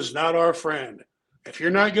 he is not our friend. If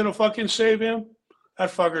you're not going to fucking save him,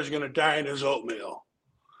 that fucker's going to die in his oatmeal.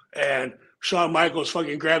 And Shawn Michaels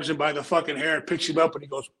fucking grabs him by the fucking hair and picks him up and he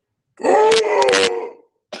goes, oh!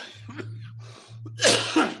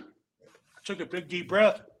 Took a big deep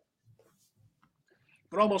breath,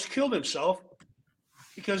 but almost killed himself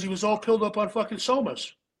because he was all pilled up on fucking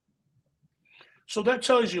Somas. So that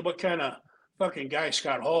tells you what kind of fucking guy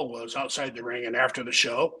Scott Hall was outside the ring and after the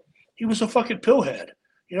show. He was a fucking pillhead,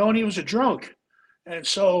 you know, and he was a drunk. And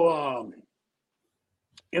so,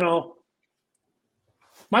 you know,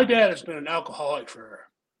 my dad has been an alcoholic for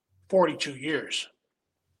 42 years,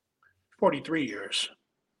 43 years.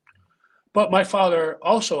 But my father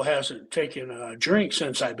also hasn't taken a drink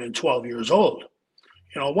since I've been 12 years old.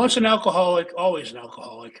 You know, once an alcoholic, always an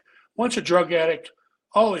alcoholic. Once a drug addict,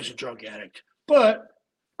 always a drug addict. But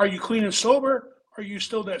are you clean and sober? Or are you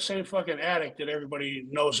still that same fucking addict that everybody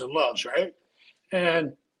knows and loves, right?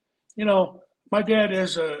 And, you know, my dad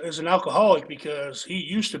is an alcoholic because he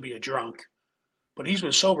used to be a drunk. But he's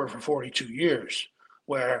been sober for 42 years,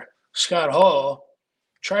 where Scott Hall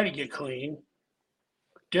tried to get clean,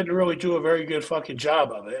 didn't really do a very good fucking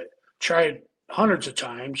job of it, tried hundreds of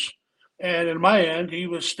times, And in my end, he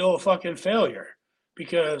was still a fucking failure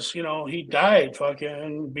because, you know, he died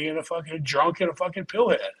fucking being a fucking drunk and a fucking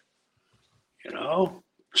pillhead, you know?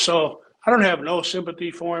 So I don't have no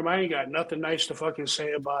sympathy for him. I ain't got nothing nice to fucking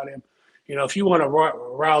say about him. You know, if you want to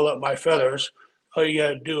rile up my feathers, all you got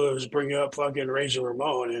to do is bring up fucking Razor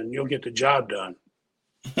Ramon and you'll get the job done.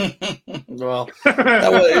 Well,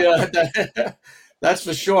 that was, that's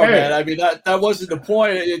for sure, Hey. man. I mean, that wasn't the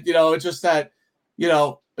point. You know, it's just that, you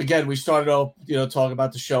know, again, we started off, you know, talking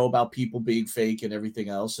about the show about people being fake and everything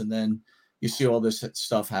else. And then you see all this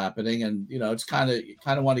stuff happening. And, you know, it's you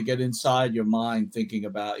kind of want to get inside your mind thinking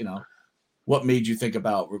about, you know, what made you think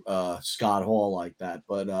about Scott Hall like that.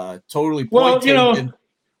 But totally point Well, you taken. know,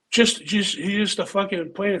 just he just a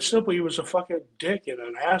fucking plain and simple. He was a fucking dick and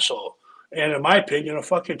an asshole, and in my opinion, a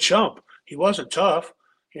fucking chump. He wasn't tough,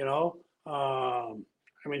 you know. I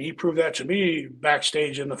mean, he proved that to me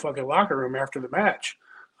backstage in the fucking locker room after the match.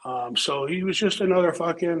 So he was just another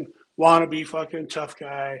fucking wannabe fucking tough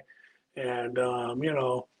guy, and you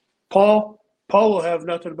know, Paul will have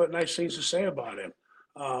nothing but nice things to say about him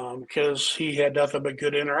because he had nothing but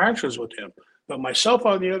good interactions with him. But myself,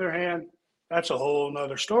 on the other hand, that's a whole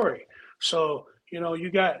nother story. So, you know,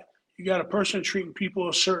 you got a person treating people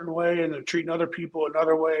a certain way and they're treating other people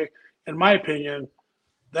another way. In my opinion,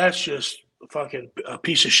 that's just fucking a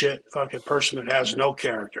piece of shit fucking person that has no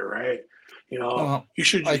character, right? You know, you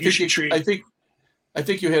should treat. I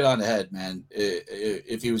think you hit on the head, man.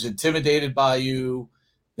 If he was intimidated by you,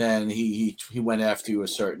 then he went after you a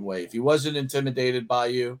certain way. If he wasn't intimidated by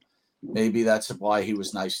you, maybe that's why he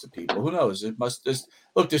was nice to people. Who knows?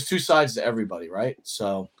 There's two sides to everybody, right?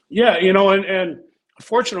 So yeah, you know, and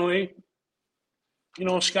unfortunately, you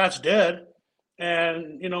know, Scott's dead,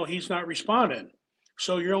 and you know he's not responding.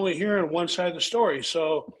 So you're only hearing one side of the story.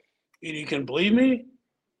 So either you can believe me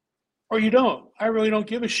or you don't. I really don't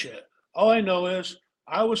give a shit. All I know is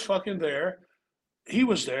I was fucking there. He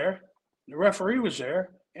was there. The referee was there,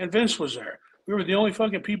 and Vince was there. We were the only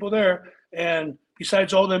fucking people there. And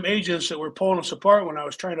besides all them agents that were pulling us apart when I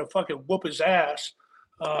was trying to fucking whoop his ass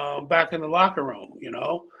back in the locker room, you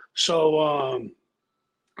know. So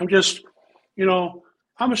I'm just, you know,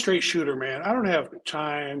 I'm a straight shooter, man. I don't have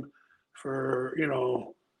time for, you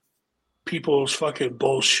know, people's fucking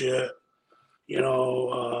bullshit. You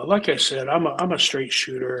know, like I said, I'm a straight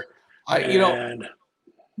shooter. you know,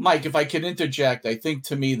 Mike, if I can interject, I think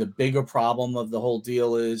to me the bigger problem of the whole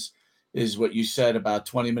deal is what you said about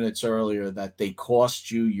 20 minutes earlier, that they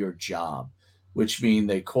cost you your job, which means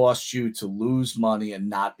they cost you to lose money and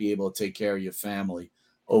not be able to take care of your family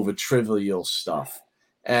over trivial stuff.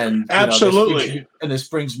 And absolutely, this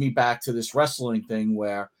brings me back to this wrestling thing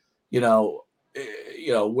where, you know,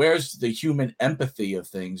 where's the human empathy of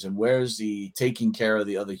things and where's the taking care of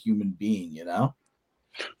the other human being, you know?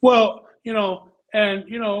 Well, you know, and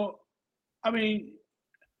you know, I mean,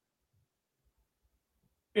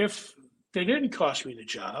 if they didn't cost me the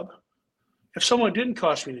job, if someone didn't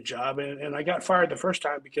cost me the job and I got fired the first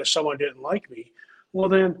time because someone didn't like me, well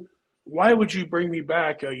then why would you bring me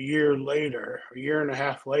back a year later, a year and a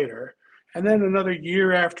half later, and then another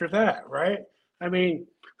year after that, right? I mean,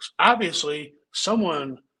 obviously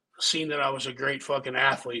someone seen that I was a great fucking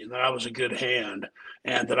athlete and that I was a good hand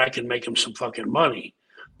and that I could make them some fucking money.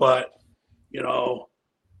 But, you know,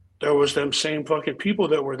 there was them same fucking people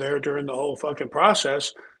that were there during the whole fucking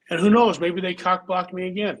process. And who knows, maybe they cock blocked me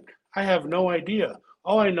again. I have no idea.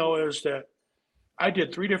 All I know is that I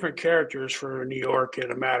did 3 different characters for New York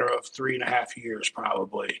in a matter of 3.5 years,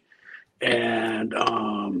 probably. And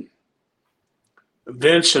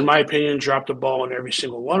Vince, in my opinion, dropped the ball on every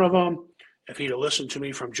single one of them. If he'd have listened to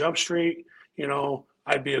me from Jump Street, you know,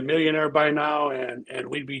 I'd be a millionaire by now, and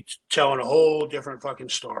we'd be telling a whole different fucking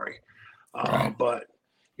story. Right. But,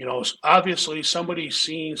 you know, obviously somebody's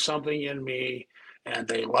seen something in me and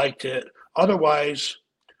they liked it. Otherwise,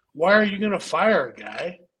 why are you going to fire a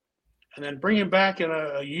guy and then bring him back in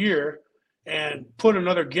a year and put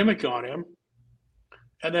another gimmick on him,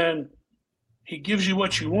 and then he gives you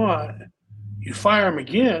what you want, you fire him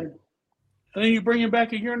again, and then you bring him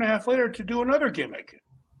back a year and a half later to do another gimmick?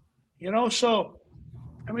 You know, so,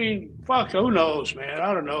 I mean, fuck, who knows, man?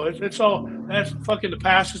 I don't know. It's all, that's fucking, the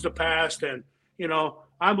past is the past, and, you know,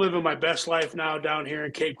 I'm living my best life now down here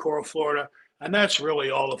in Cape Coral, Florida, and that's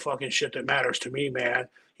really all the fucking shit that matters to me, man.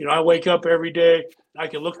 You know, I wake up every day, I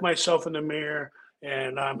can look myself in the mirror,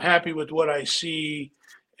 and I'm happy with what I see,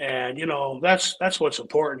 and, you know, that's what's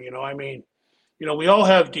important, you know. I mean, you know, we all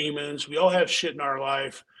have demons, we all have shit in our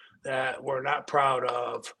life that we're not proud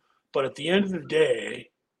of, but at the end of the day,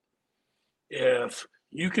 if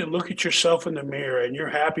you can look at yourself in the mirror and you're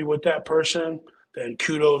happy with that person, then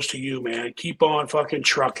kudos to you, man. Keep on fucking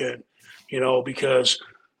trucking, because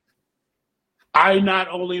I not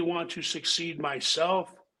only want to succeed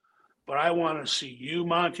myself, but I want to see you,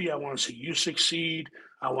 Monty. I want to see you succeed.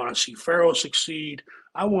 I want to see Farrell succeed.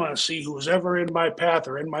 I want to see who's ever in my path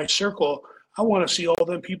or in my circle. I want to see all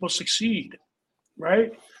them people succeed,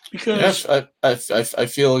 right? Because yes, I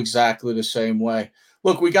feel exactly the same way.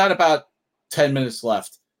 Look, we got about 10 minutes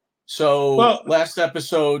left. So last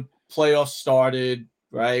episode, playoffs started,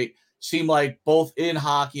 right? Seemed like both in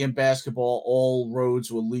hockey and basketball, all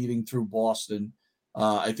roads were leading through Boston.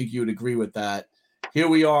 I think you would agree with that. Here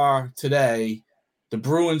we are today. The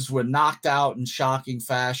Bruins were knocked out in shocking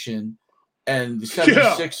fashion, and the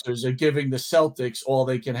 76ers are giving the Celtics all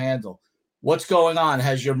they can handle. What's going on?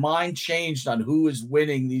 Has your mind changed on who is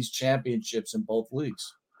winning these championships in both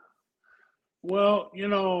leagues? Well,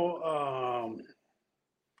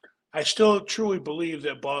 I still truly believe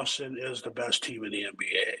that Boston is the best team in the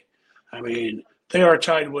NBA. I mean, they are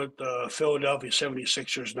tied with the Philadelphia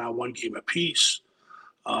 76ers now, one game apiece.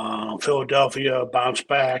 Philadelphia bounced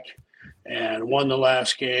back and won the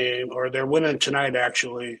last game, or they're winning tonight,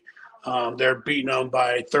 actually. They're beating them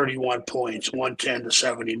by 31 points,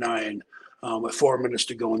 110-79, with 4 minutes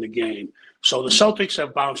to go in the game. So the Celtics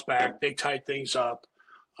have bounced back. They tied things up.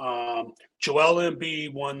 Joel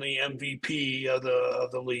Embiid won the MVP of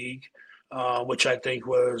the league, which I think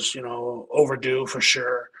was, overdue for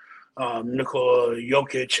sure. Nikola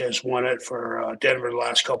Jokic has won it for Denver the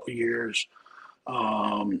last couple of years.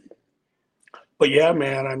 But yeah,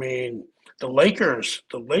 man, I mean, the Lakers,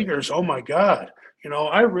 oh my God.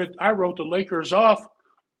 I wrote the Lakers off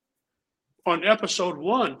on episode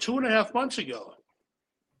 1, 2.5 months ago.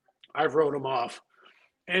 I wrote them off.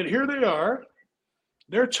 And here they are.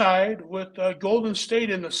 They're tied with Golden State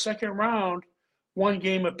in the second round, one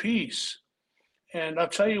game apiece. And I'll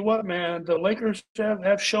tell you what, man, the Lakers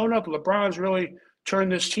have shown up. LeBron's really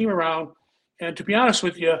turned this team around. And to be honest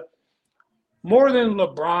with you, more than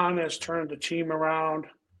LeBron has turned the team around,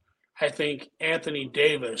 I think Anthony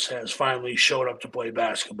Davis has finally showed up to play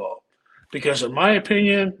basketball. Because in my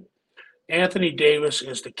opinion, Anthony Davis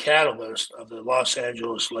is the catalyst of the Los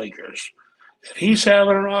Angeles Lakers. If he's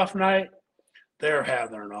having an off night, they're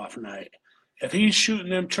having an off night. If he's shooting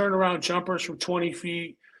them turnaround jumpers from 20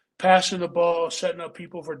 feet, passing the ball, setting up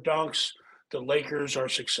people for dunks, the Lakers are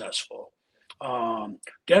successful.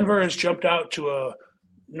 Denver has jumped out to a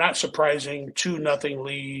not surprising 2-0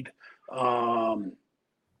 lead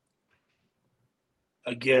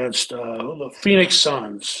against the Phoenix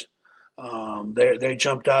Suns. They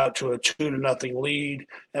jumped out to a 2-0 lead,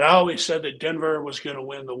 and I always said that Denver was going to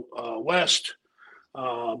win the West.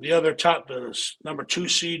 The other top, the number 2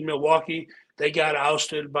 seed, Milwaukee, they got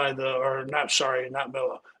ousted by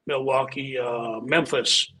Milwaukee,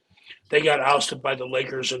 Memphis. They got ousted by the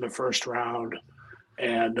Lakers in the first round.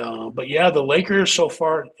 And but yeah, the Lakers so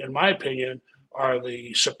far, in my opinion, are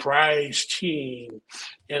the surprise team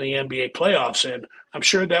in the NBA playoffs. And I'm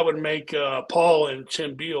sure that would make Paul and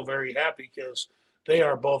Tim Beal very happy because they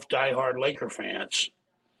are both diehard Laker fans.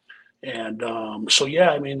 And so, yeah,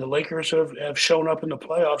 I mean, the Lakers have shown up in the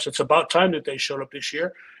playoffs. It's about time that they showed up this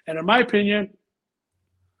year. And in my opinion,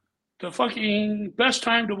 the fucking best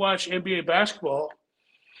time to watch NBA basketball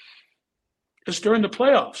is during the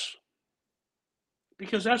playoffs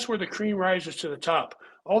because that's where the cream rises to the top.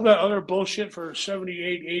 All that other bullshit for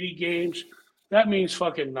 78, 80 games, that means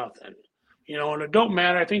fucking nothing. And it don't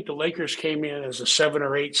matter. I think the Lakers came in as a 7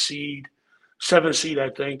 or 8 seed, 7 seed, I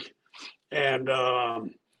think. And,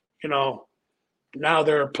 now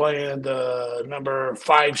they're playing the number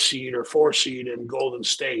 5 seed or 4 seed in Golden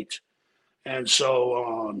State. And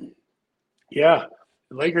so, the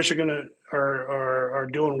Lakers are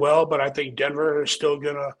doing well, but I think Denver is still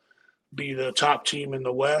going to be the top team in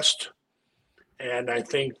the West. And I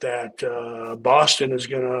think that Boston is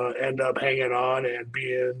going to end up hanging on and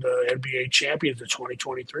being the NBA champions of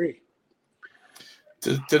 2023.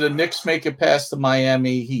 Did the Knicks make it past the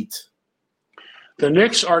Miami Heat? The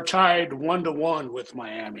Knicks are tied 1-1 with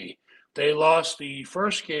Miami. They lost the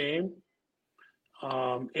first game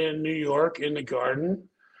in New York in the Garden,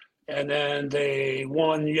 and then they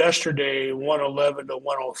won yesterday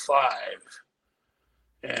 111-105.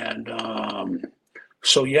 And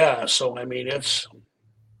so I mean it's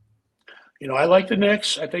I like the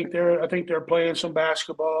Knicks. I think they're playing some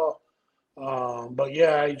basketball. But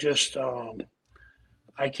yeah,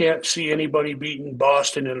 I can't see anybody beating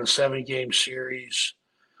Boston in a 7-game series,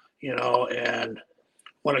 and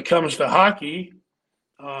when it comes to hockey,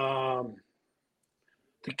 the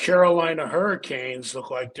Carolina Hurricanes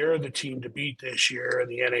look like they're the team to beat this year in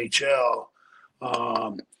the NHL.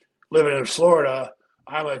 living in Florida,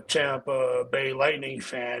 I'm a Tampa Bay Lightning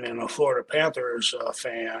fan and a Florida Panthers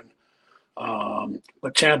fan.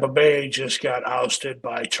 But Tampa Bay just got ousted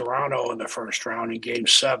by Toronto in the first round in Game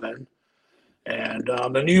 7. And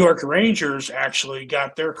the New York Rangers actually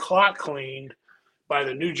got their clock cleaned by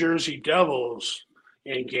the New Jersey Devils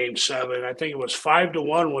in Game 7. I think it was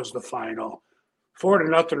 5-1 was the final.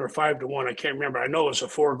 4-0 or 5-1. I can't remember. I know it was a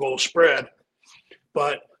 4-goal spread.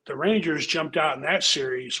 But the Rangers jumped out in that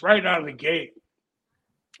series right out of the gate,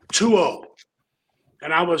 2-0.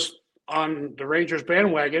 And I was on the Rangers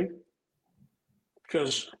bandwagon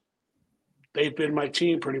because they've been my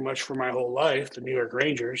team pretty much for my whole life, the New York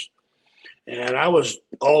Rangers. And I was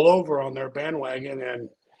all over on their bandwagon. And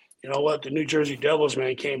you know what? The New Jersey Devils,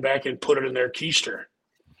 man, came back and put it in their keister.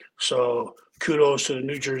 So kudos to the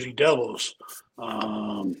New Jersey Devils.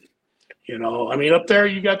 You know, I mean, up there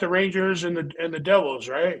you got the Rangers and the Devils,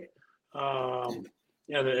 right? In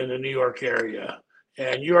the New York area.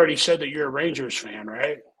 And you already said that you're a Rangers fan,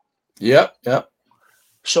 right? Yep.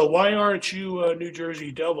 So why aren't you a New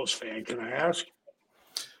Jersey Devils fan, can I ask?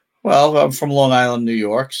 Well, I'm from Long Island, New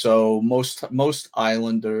York, so most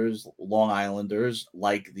Islanders, Long Islanders,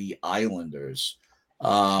 like the Islanders.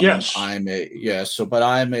 Yes. But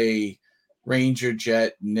I'm a Ranger,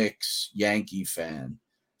 Jet, Knicks, Yankee fan.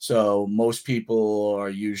 So most people are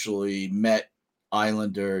usually Met,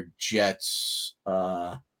 Islander, Jets,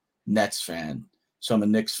 Nets fan. So I'm a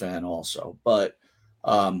Knicks fan also. But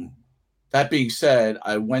that being said,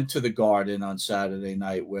 I went to the Garden on Saturday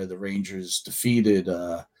night where the Rangers defeated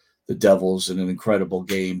the Devils in an incredible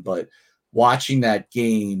game. But watching that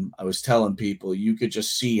game, I was telling people you could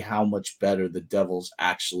just see how much better the Devils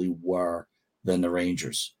actually were than the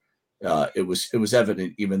Rangers. It was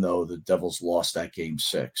evident, even though the Devils lost that game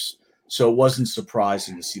 6. So it wasn't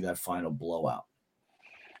surprising to see that final blowout.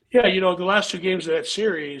 Yeah, you know, the last 2 games of that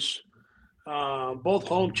series, both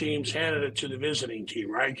home teams handed it to the visiting team,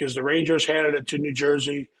 right? Because the Rangers handed it to New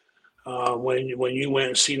Jersey when you went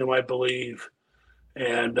and seen them, I believe.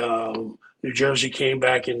 And New Jersey came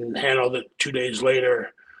back and handled it 2 days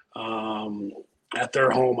later at their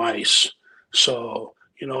home ice. So,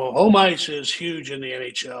 you know, home ice is huge in the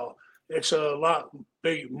NHL. It's a lot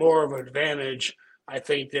more of an advantage, I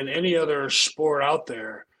think, than any other sport out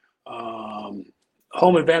there.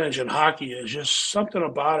 Home advantage in hockey is just something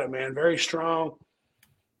about it, man. Very strong.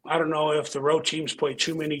 I don't know if the road teams play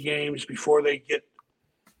too many games before they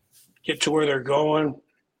get to where they're going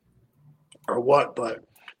or what, but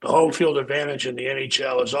the home field advantage in the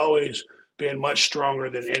NHL has always been much stronger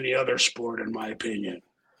than any other sport, in my opinion.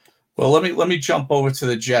 Well, let me jump over to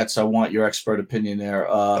the Jets. I want your expert opinion there.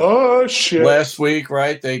 Oh, shit. Last week,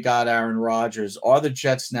 right, they got Aaron Rodgers. Are the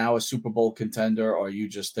Jets now a Super Bowl contender, or you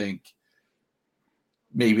just think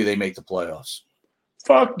maybe they make the playoffs?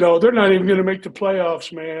 Fuck no. They're not even going to make the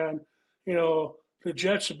playoffs, man. You know, the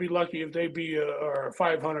Jets would be lucky if they be a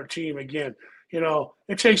 500 team again. You know,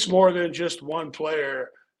 it takes more than just one player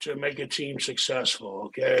to make a team successful,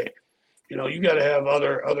 okay? You know, you got to have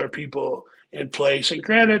other people in place. And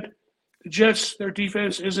granted, the Jets, their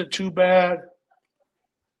defense isn't too bad,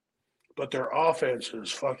 but their offense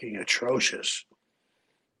is fucking atrocious.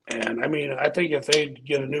 And, I mean, I think if they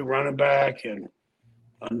get a new running back and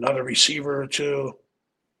another receiver or two,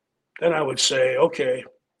 then I would say, okay,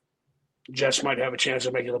 Jets might have a chance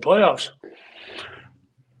of making the playoffs.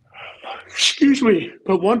 Excuse me,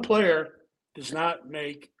 but one player does not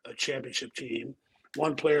make a championship team.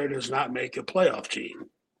 One player does not make a playoff team,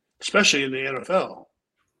 especially in the NFL.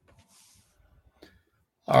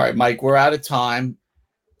 All right, Mike, we're out of time.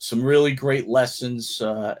 Some really great lessons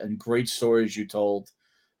and great stories you told.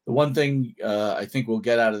 The one thing I think we'll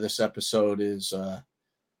get out of this episode is,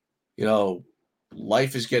 you know,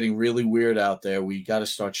 life is getting really weird out there. We got to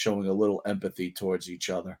start showing a little empathy towards each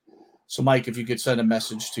other. So, Mike, if you could send a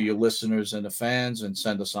message to your listeners and the fans and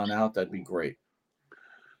send us on out, that'd be great.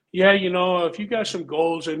 Yeah, you know, if you got some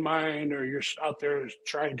goals in mind or you're out there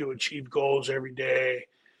trying to achieve goals every day,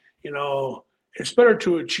 you know, it's better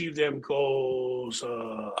to achieve them goals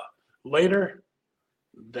later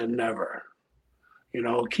than never. You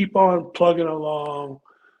know, keep on plugging along.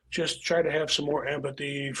 Just try to have some more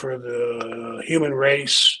empathy for the human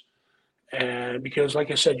race. And because, like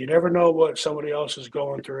I said, you never know what somebody else is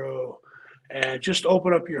going through. And just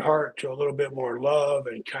open up your heart to a little bit more love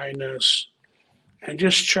and kindness. And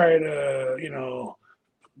just try to, you know,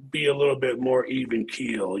 be a little bit more even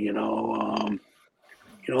keel, you know.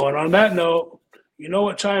 And on that note, you know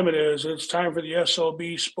what time it is. It's time for the SOB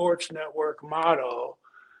Sports Network motto.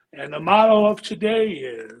 And the motto of today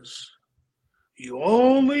is, you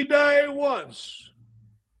only die once,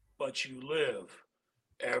 but you live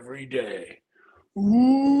every day.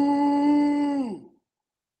 Ooh.